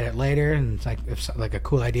at it later, and it's like if like a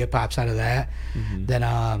cool idea pops out of that, then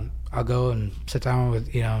I'll go and sit down with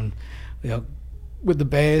with the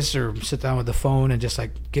bass, or sit down with the phone and just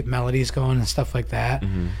like get melodies going and stuff like that.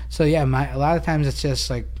 So a lot of times it's just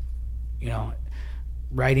like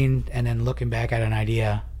writing and then looking back at an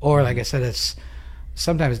idea, or like I said, it's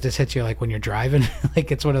sometimes it just hits you like when you're driving.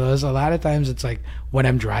 Like it's one of those. A lot of times it's like when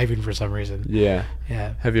I'm driving for some reason. Yeah.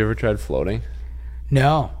 Yeah. Have you ever tried floating?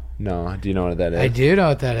 No. Do you know what that is? I do know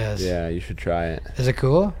what that is. Yeah, you should try it. Is it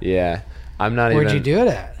cool? Yeah. Where'd you do it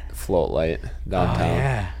at? Floatlight downtown. Oh,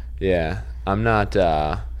 yeah. Yeah. I'm not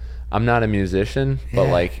a musician, but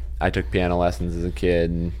like I took piano lessons as a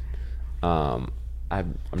kid, and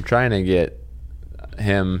I'm trying to get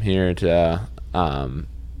him here to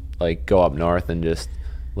like go up north and just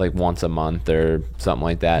like once a month or something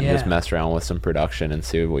like that, and just mess around with some production and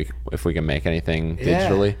see if we can make anything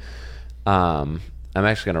digitally. I'm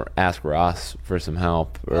actually gonna ask Ross for some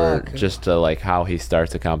help, or cool. just to like how he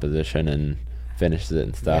starts a composition and finishes it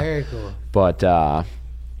and stuff. Very cool. But I'm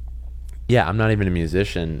not even a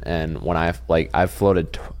musician, and when I've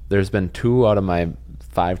floated, there's been 2 out of my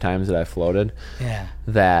 5 times that I floated. Yeah.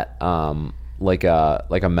 That like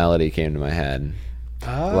a melody came to my head.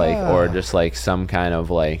 Or just like some kind of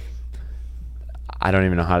like, I don't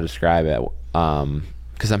even know how to describe it,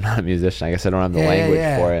 because I'm not a musician. I guess I don't have the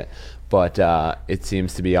language for it, but it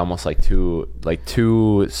seems to be almost like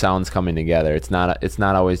two sounds coming together. It's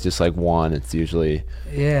not always just like one. It's usually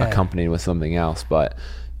accompanied with something else. But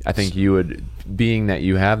I think you would, being that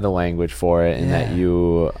you have the language for it, and that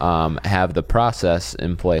you have the process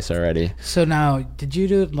in place already. So now, did you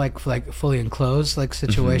do it like fully enclosed like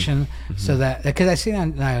situation? So that, because I see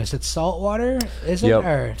on now, is it salt water? Is it? Yep.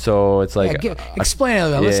 Or So it's like explain it a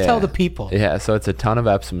little. Let's tell the people. Yeah. So it's a ton of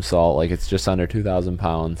Epsom salt. Like it's just under 2,000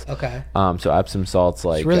 pounds. Okay. So Epsom salt's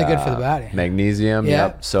like It's really good for the body. Magnesium. Yeah.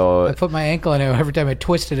 Yep. So I put my ankle in it every time I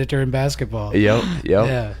twisted it during basketball. Yep.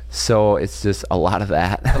 Yeah. So it's just a lot of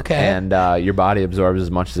that. Okay. And your body absorbs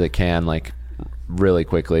as much as it can, like really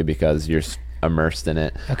quickly, because you're immersed in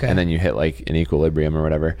it. Okay. And then you hit like an equilibrium or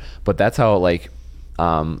whatever. But that's how I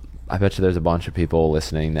bet you there's a bunch of people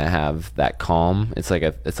listening that have that Calm. It's like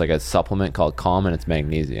a supplement called Calm, and it's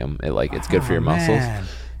magnesium. It's good for your muscles.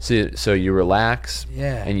 So you relax,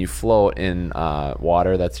 and you float in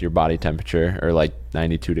water that's your body temperature, or like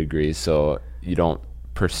 92 degrees, so you don't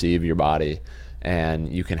perceive your body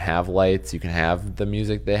and you can have lights, you can have the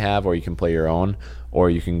music they have, or you can play your own, or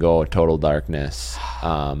you can go total darkness,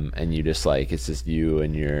 and you just like, it's just you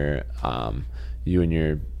and your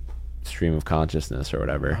stream of consciousness or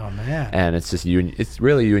whatever. Oh man. And it's just you, and it's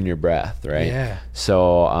really you and your breath, right? Yeah.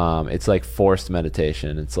 So it's like forced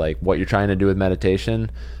meditation. It's like what you're trying to do with meditation,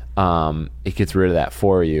 it gets rid of that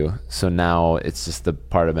for you. So now it's just the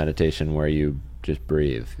part of meditation where you just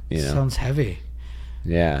breathe, you know. Sounds heavy.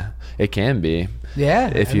 Yeah, it can be. Yeah.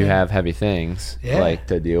 If you have heavy things like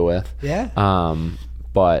to deal with. Yeah.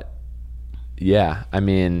 But yeah, I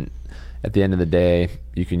mean, at the end of the day,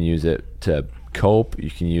 you can use it to cope. You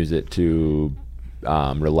can use it to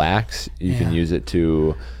relax. You can use it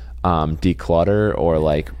to declutter or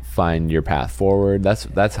like find your path forward.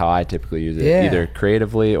 That's how I typically use it, either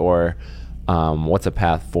creatively or what's a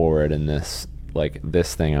path forward in this, like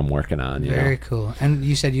this thing I'm working on. Very cool. And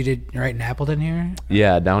you said you did right in Appleton here?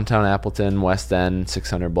 Yeah, downtown Appleton, West End,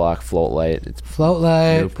 600 block, Float Light. It's Float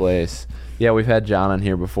Light. new place. Yeah, we've had John on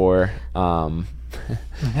here before.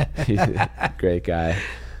 He's a great guy.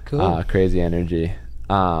 Cool. Crazy energy.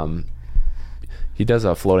 He does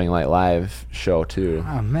a Floating Light Live show too.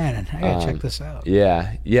 Oh man, I gotta check this out.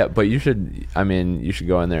 Yeah, but you should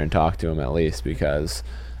go in there and talk to him at least, because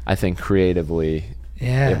I think creatively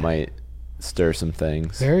it might stir some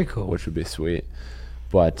things. Very cool. Which would be sweet.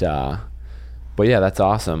 But yeah, that's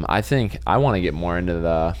awesome. I think I want to get more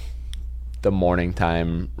into the morning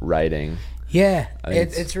time writing. Yeah,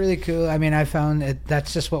 it's really cool. I mean, I found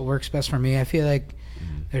that's just what works best for me. I feel like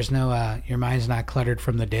there's no your mind's not cluttered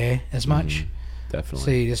from the day as much. Definitely.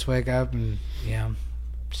 So you just wake up and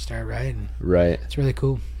start writing. Right. It's really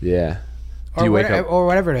cool. Yeah. Or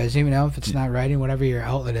whatever it is, even if it's not writing, whatever your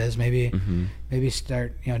outlet is, maybe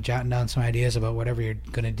start jotting down some ideas about whatever you're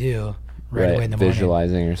gonna do right away in the morning.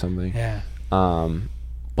 Visualizing or something. Yeah.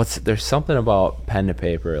 There's something about pen to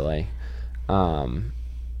paper, like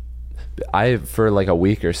I for like a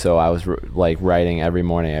week or so I was like writing every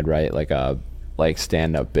morning. I'd write like a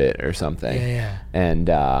stand up bit or something. Yeah. And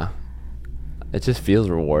it just feels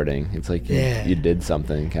rewarding. It's like you did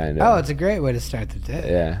something kind of. Oh, it's a great way to start the day.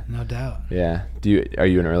 Yeah. No doubt. Yeah. Are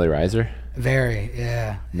you an early riser? Very.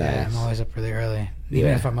 Yeah. Nice. Yeah, I'm always up really early.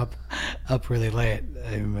 Even if I'm up really late,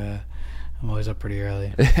 I'm always up pretty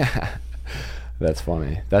early. That's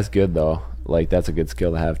funny. That's good though. Like that's a good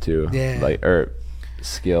skill to have too. Yeah. Like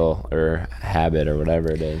skill or habit or whatever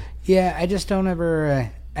it is. Yeah, I just don't ever.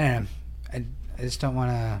 I don't know. I just don't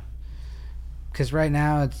want to. Because right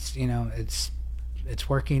now it's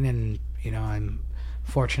working, and I'm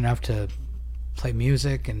fortunate enough to play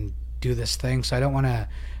music and do this thing, so I don't want to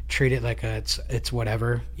treat it like it's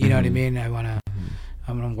whatever. You know what I mean? I'm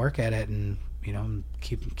gonna work at it and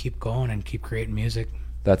keep going and keep creating music.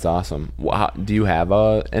 That's awesome. Do you have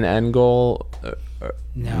an end goal?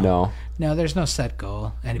 No. There's no set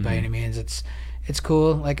goal by any means. It's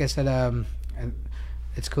cool. Like I said,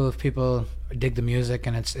 it's cool if people dig the music,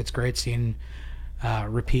 and it's great seeing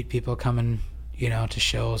repeat people coming to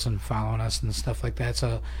shows and following us and stuff like that.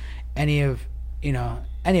 So any of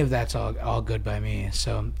that's all good by me.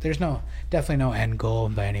 So there's definitely no end goal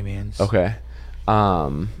by any means. Okay.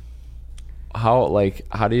 How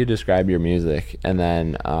do you describe your music? And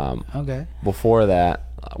then before that,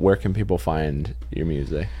 where can people find your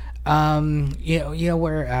music?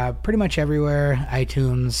 We're pretty much everywhere: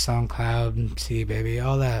 iTunes, SoundCloud, CD Baby,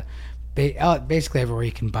 all the basically everywhere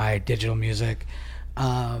you can buy digital music.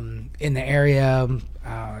 In the area,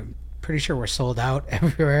 pretty sure we're sold out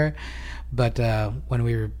everywhere. But when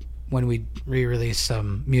we re-release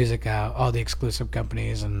some music, all the exclusive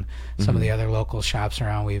companies and some of the other local shops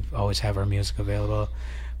around, we always have our music available.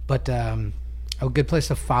 But a good place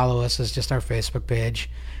to follow us is just our Facebook page.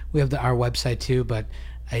 We have our website too, but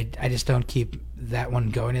I just don't keep that one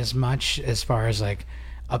going as much as far as like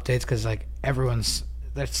updates, because like there's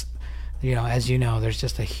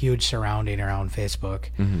just a huge surrounding around Facebook.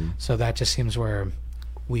 So that just seems where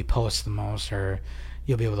we post the most, or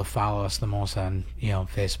you'll be able to follow us the most on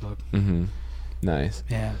Facebook. Nice.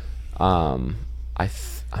 Yeah. I'm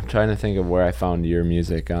trying to think of where I found your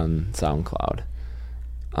music on SoundCloud.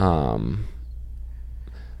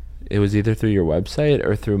 It was either through your website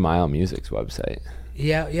or through Mile Music's website.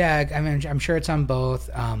 Yeah. I mean, I'm sure it's on both.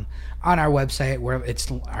 On our website, where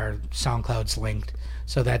our SoundCloud's linked,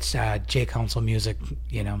 so that's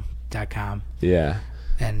jcouncilmusic.com. Yeah.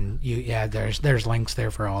 And there's links there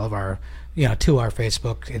for all of our to our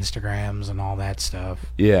Facebook, Instagrams, and all that stuff.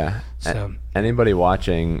 Yeah. So anybody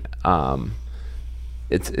watching,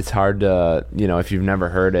 it's hard to if you've never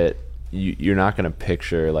heard it, you're not gonna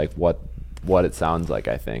picture like what what it sounds like.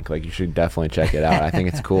 I think like you should definitely check it out. I think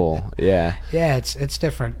it's cool. Yeah. Yeah, it's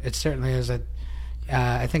different. It certainly is.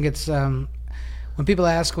 I think it's when people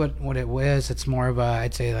ask what it was, it's more of a,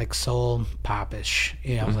 I'd say like soul pop-ish,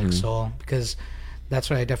 like soul, because that's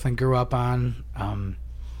what I definitely grew up on.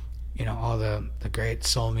 All the great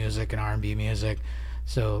soul music and R&B music.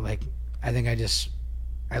 So like I think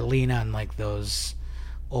I lean on like those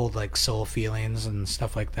old like soul feelings and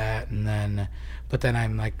stuff like that, but then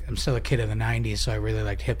I'm still a kid of the 90s, so I really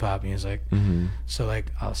liked hip-hop music. So like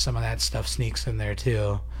some of that stuff sneaks in there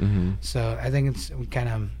too. So I think it's kind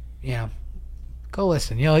of go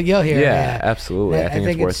listen, you'll hear. Yeah, absolutely. I think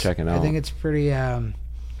it's worth checking out. I think it's pretty we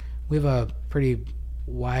have a pretty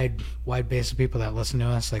wide base of people that listen to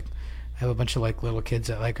us. Like I have a bunch of like little kids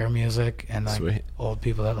that like our music, and like Sweet. old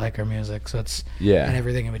people that like our music. So it's and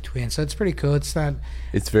everything in between. So it's pretty cool. It's not.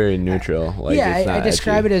 It's very neutral. Like it's not I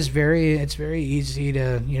describe edgy. it as it's very easy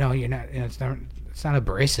to you're not it's not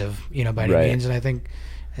abrasive by any Right. means. And I think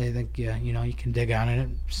you can dig on it.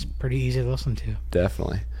 It's pretty easy to listen to.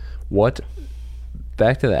 Definitely.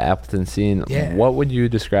 Back to the Appleton scene. Yeah. What would you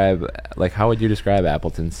describe? Like, how would you describe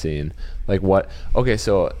Appleton's scene? Like, what? Okay,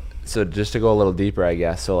 so just to go a little deeper, I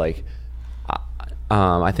guess. So like,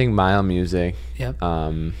 I think Mile Music. Yep.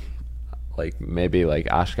 Like maybe like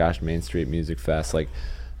Oshkosh Main Street Music Fest. Like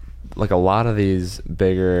a lot of these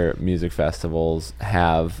bigger music festivals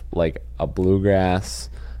have like a bluegrass,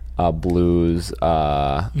 a blues,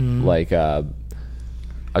 like a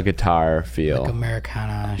guitar feel. Like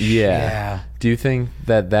Americana. Yeah. Do you think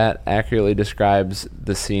that accurately describes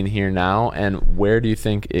the scene here now? And where do you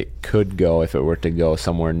think it could go if it were to go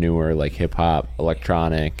somewhere newer, like hip hop,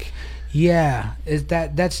 electronic? Yeah,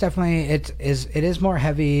 that's definitely it is more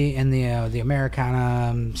heavy in the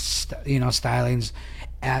Americana stylings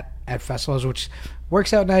at festivals, which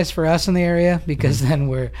works out nice for us in the area because then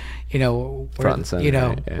we're Front and center,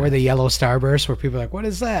 right? Yeah. we're the yellow starburst where people are like, what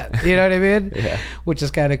is that? You know what I mean? Yeah. Which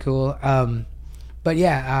is kind of cool. But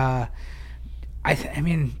yeah, I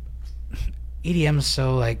mean, EDM's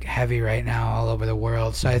so like heavy right now all over the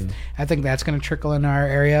world, so I think that's going to trickle in our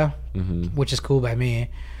area, which is cool by me.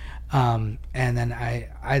 And then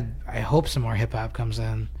I hope some more hip hop comes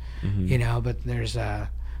in, but there's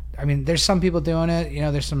there's some people doing it,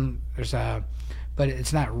 but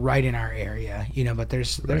it's not right in our area, but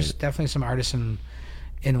there's definitely some artists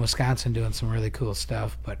in Wisconsin doing some really cool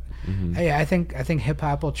stuff. But I think hip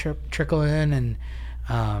hop will trickle in,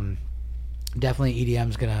 and definitely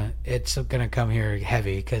EDM's gonna come here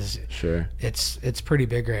heavy because Sure. it's pretty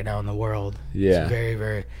big right now in the world. Yeah. It's very,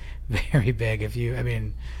 very, very big.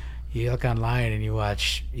 You look online and you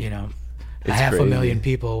watch, It's half crazy. a million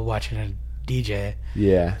people watching a DJ.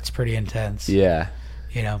 Yeah. It's pretty intense. Yeah.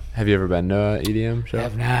 I Have you ever been to an EDM show?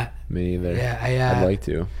 have not. Me neither. Yeah, I'd like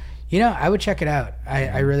to. I would check it out.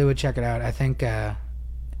 I really would check it out. I think,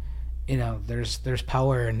 there's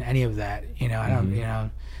power in any of that. I don't,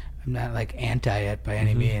 I'm not like anti it by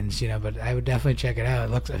any means, but I would definitely check it out.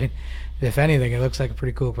 It looks, if anything, it looks like a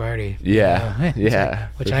pretty cool party. Yeah. Yeah.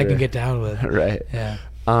 Which for I sure. can get down with. Right. Yeah.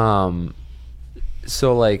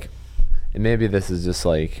 So like, and maybe this is just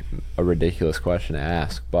like a ridiculous question to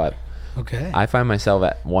ask, but Okay. I find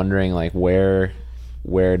myself wondering like where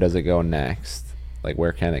does it go next? Like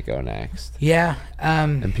where can it go next? Yeah.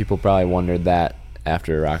 And people probably wondered that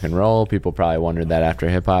after rock and roll. People probably wondered that after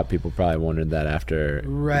hip hop. People probably wondered that after.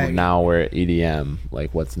 Right. Now we're at EDM.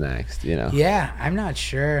 Like what's next? Yeah, I'm not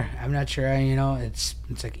sure. It's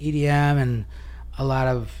like EDM and a lot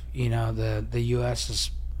of the U.S.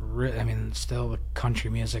 is still country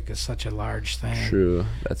music is such a large thing. True.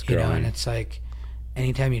 That's growing. And it's like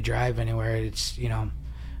anytime you drive anywhere, it's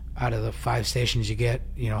out of the 5 stations you get,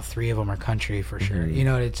 3 of them are country for sure.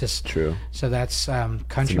 It's just True. So that's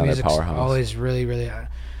country another music's powerhouse. always really, really, I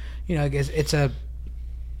guess it's a,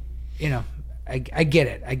 I get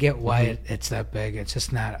it. I get why it's that big. It's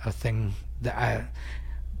just not a thing that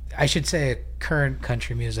I should say current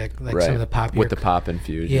country music, like Right. some of the popular with the pop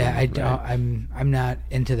infusion. Yeah, I don't. Right. I'm not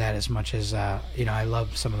into that as much as I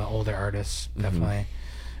love some of the older artists definitely,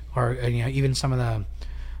 or even some of the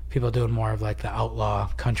people doing more of like the outlaw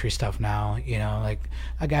country stuff now. Like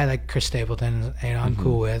a guy like Chris Stapleton. I'm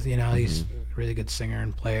cool with. He's a really good singer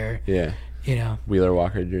and player. Yeah. Wheeler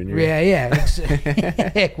Walker Jr.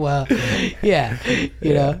 Yeah. Well,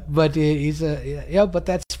 yeah. But he's but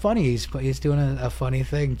that's funny. He's doing a funny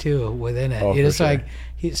thing too within it. Oh, It's for like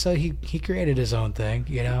he created his own thing.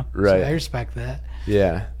 Right. So I respect that.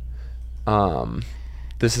 Yeah.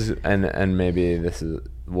 This is and maybe this is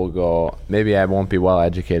we'll go. Maybe I won't be well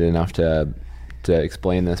educated enough to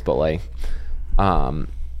explain this, but like,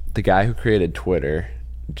 the guy who created Twitter,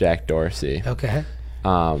 Jack Dorsey. Okay.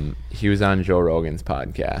 He was on Joe Rogan's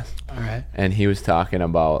podcast. All right. And he was talking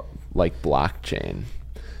about like blockchain,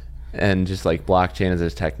 and just like blockchain as a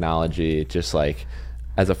technology, just like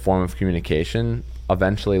as a form of communication,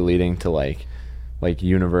 eventually leading to like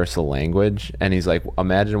universal language. And he's like,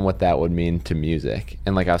 imagine what that would mean to music.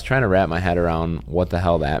 And like I was trying to wrap my head around what the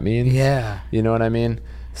hell that means. Yeah. You know what I mean?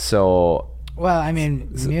 So Well, I mean,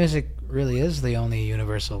 music really is the only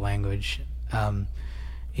universal language.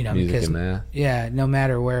 You know, music because and math. yeah, no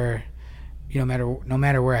matter where, no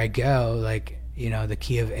matter where I go, like, you know, the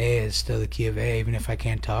key of A is still the key of A, even if I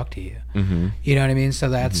can't talk to you. Mm-hmm. You know what I mean? So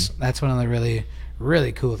that's one of the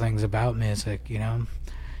really cool things about music. You know,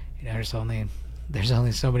 there's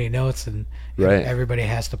only so many notes, and Right. everybody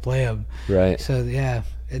has to play them. Right. So yeah,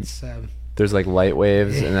 it's There's like light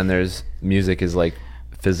waves, and then there's music is like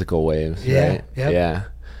physical waves. Yeah, Right? yep. Yeah.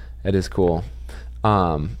 It is cool.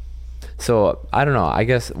 So I don't know. I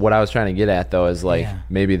guess what I was trying to get at though is like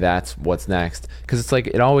maybe that's what's next, because it's like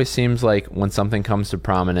it always seems like when something comes to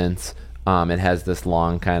prominence, it has this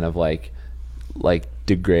long kind of like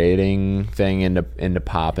degrading thing into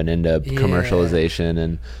pop and into commercialization,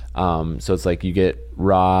 and so it's like you get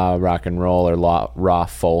raw rock and roll or raw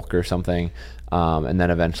folk or something. And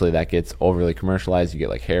then eventually that gets overly commercialized. You get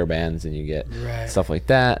like hair bands and you get stuff like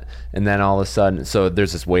that. And then all of a sudden, so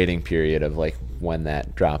there's this waiting period of like when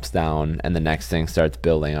that drops down and the next thing starts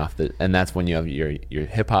building off and that's when you have your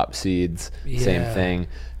hip hop seeds, same thing.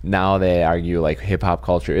 Now they argue like hip hop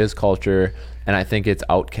culture is culture. And I think it's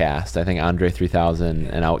Outkast. I think Andre 3000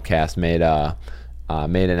 and Outkast made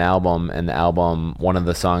an album, and the album, one of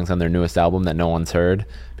the songs on their newest album that no one's heard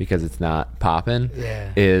because it's not poppin',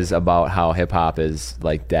 is about how hip hop is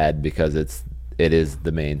like dead because it is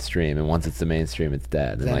the mainstream, and once it's the mainstream, it's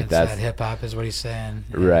dead. And then like it's that's that hip hop is what he's saying.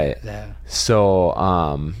 Right. Yeah. So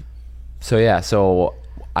so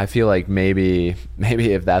I feel like maybe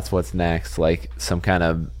if that's what's next, like some kind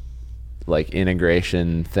of like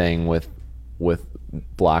integration thing with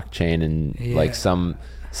blockchain and like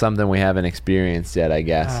something we haven't experienced yet, I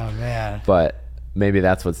guess. Oh man. But maybe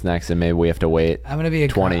that's what's next, and maybe we have to wait. I'm gonna be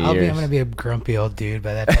 20 years. I'm gonna be a grumpy old dude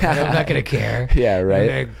by that time. I'm not gonna care. Yeah,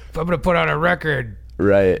 right. I'm gonna put on a record.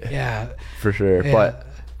 Right. Yeah. For sure. Yeah.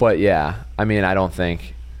 But yeah, I mean, I don't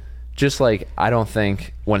think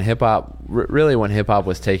when hip hop really when hip hop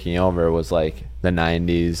was taking over was like the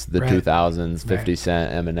 90s, the 2000s, 50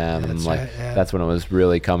 Cent, Eminem, and like that's when it was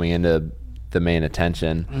really coming into the main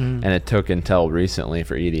attention. And it took until recently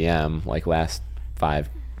for EDM, like last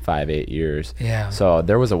 8 years. Yeah. So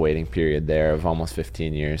there was a waiting period there of almost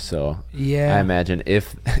 15 years. So I imagine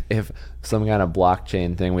if some kind of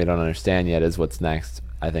blockchain thing we don't understand yet is what's next,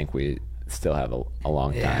 I think we still have a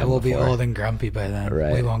long time. Yeah, we'll be old and grumpy by then.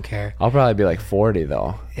 Right. We won't care. I'll probably be like 40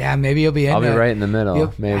 though. Yeah, maybe you'll be I'll be right in the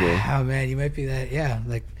middle, maybe. Oh man, you might be that. Yeah,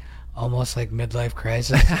 like almost like midlife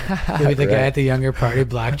crisis. You'll be the guy at the younger party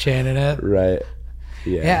blockchaining it. Right.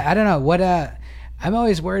 Yeah, I don't know what I'm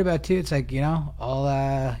always worried about too. It's like, all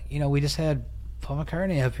we just had Paul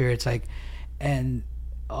McCartney up here. It's like, and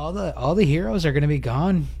all the heroes are going to be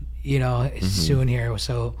gone, soon here.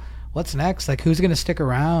 So what's next? Like, who's going to stick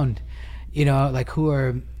around? Like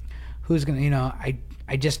who's going to,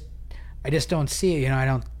 I just don't see it. I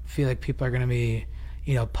don't feel like people are going to be,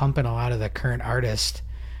 pumping a lot of the current artists,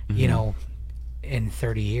 in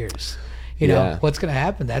 30 years. What's going to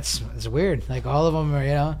happen? It's weird. Like all of them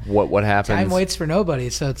are, what happens? Time waits for nobody.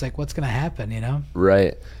 So it's like, what's going to happen,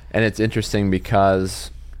 Right. And it's interesting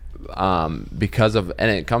because and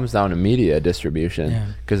it comes down to media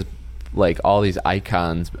distribution, because like all these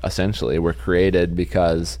icons essentially were created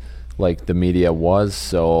because like the media was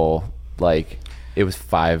so like it was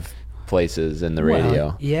 5 places in the radio.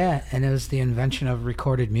 Well, yeah. And it was the invention of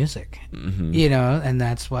recorded music, and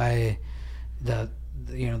that's why the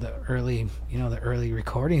early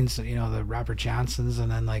recordings, the Robert Johnsons,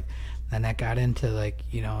 and then that got into like,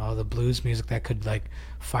 all the blues music that could like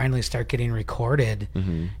finally start getting recorded.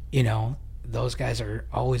 Those guys are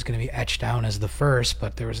always going to be etched down as the first,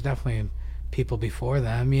 but there was definitely people before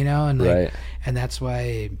them, and like, right. And that's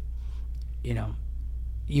why,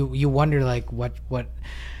 you wonder like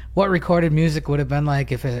what recorded music would have been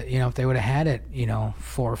like if it, if they would have had it, 400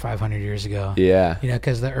 or 500 years ago. Yeah.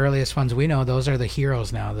 Because the earliest ones we know, those are the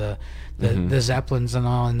heroes now, the Zeppelins and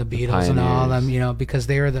all, and the Beatles and all of them, because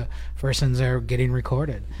they were the first ones that are getting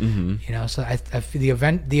recorded. So I feel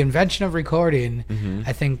the invention of recording,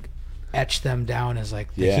 I think etched them down as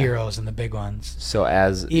like the heroes and the big ones. So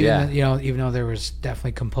even though there was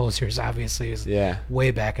definitely composers, obviously,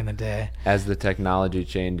 way back in the day. As the technology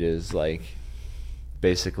changes, like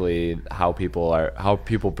basically how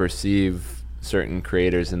people perceive certain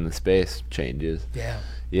creators in the space changes.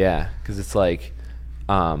 Yeah, because it's like,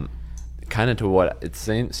 kind of to what it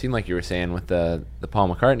seemed like you were saying with the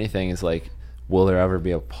Paul McCartney thing is like, will there ever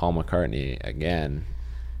be a Paul McCartney again?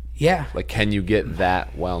 Yeah. Like, can you get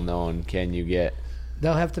that well known? Can you get?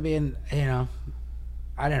 There'll have to be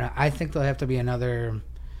I don't know. I think there'll have to be another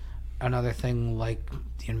thing like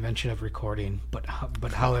the invention of recording, but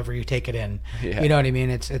however you take it in, Yeah. you know what I mean?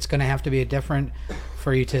 It's going to have to be a different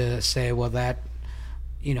for you to say, well, that,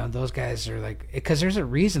 those guys are like, because there's a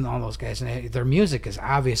reason all those guys, and their music is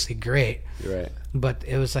obviously great. You're right. But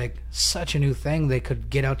it was like such a new thing. They could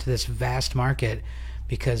get out to this vast market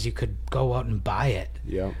because you could go out and buy it.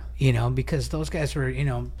 Yep. Because those guys were,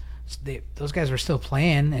 those guys were still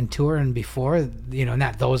playing and touring before,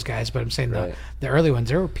 not those guys, but I'm saying Right. the early ones.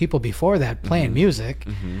 There were people before that playing music,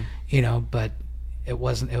 Mm-hmm. but it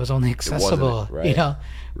was only accessible, right.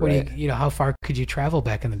 What do Right. how far could you travel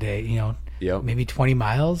back in the day? Yep. Maybe 20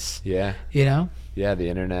 miles, Yeah. Yeah, the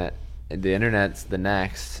internet's the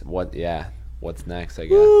next. What's next, I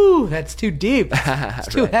guess. Ooh, that's too deep. It's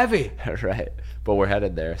too Right. heavy. Right. But we're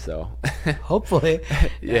headed there, so. Hopefully.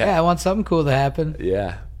 Yeah. I want something cool to happen.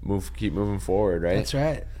 Yeah. Keep moving forward, right? That's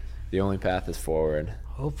right. The only path is forward.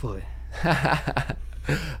 Hopefully.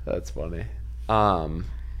 That's funny.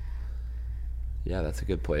 Yeah, that's a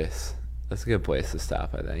good place. That's a good place to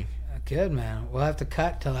stop, I think. Good, man. We'll have to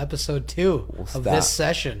cut till episode 2 We'll of stop. this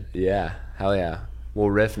session. Yeah. Hell yeah. We'll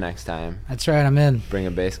riff next time. That's right. I'm in. Bring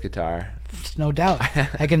a bass guitar. No doubt.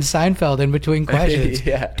 I can Seinfeld in between questions.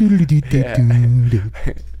 Yeah.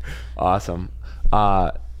 Awesome.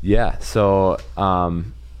 Yeah. So,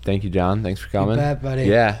 thank you, John. Thanks for coming. You bet, buddy.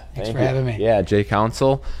 Yeah. Thanks thank for you. having me. Yeah. Jay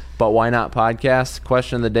Council. But why not podcast?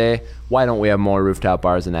 Question of the day: why don't we have more rooftop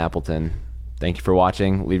bars in Appleton? Thank you for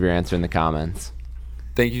watching. Leave your answer in the comments.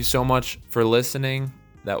 Thank you so much for listening.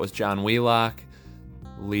 That was John Wheelock,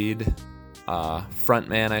 lead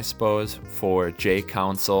frontman, I suppose, for Jay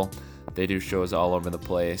Council. They do shows all over the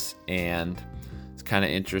place, and it's kind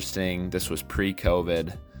of interesting. This was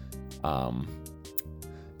pre-COVID,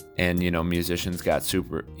 and musicians got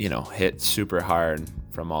hit super hard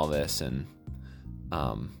from all this, and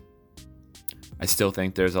I still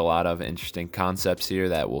think there's a lot of interesting concepts here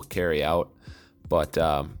that will carry out. But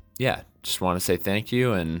yeah, just want to say thank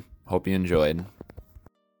you and hope you enjoyed.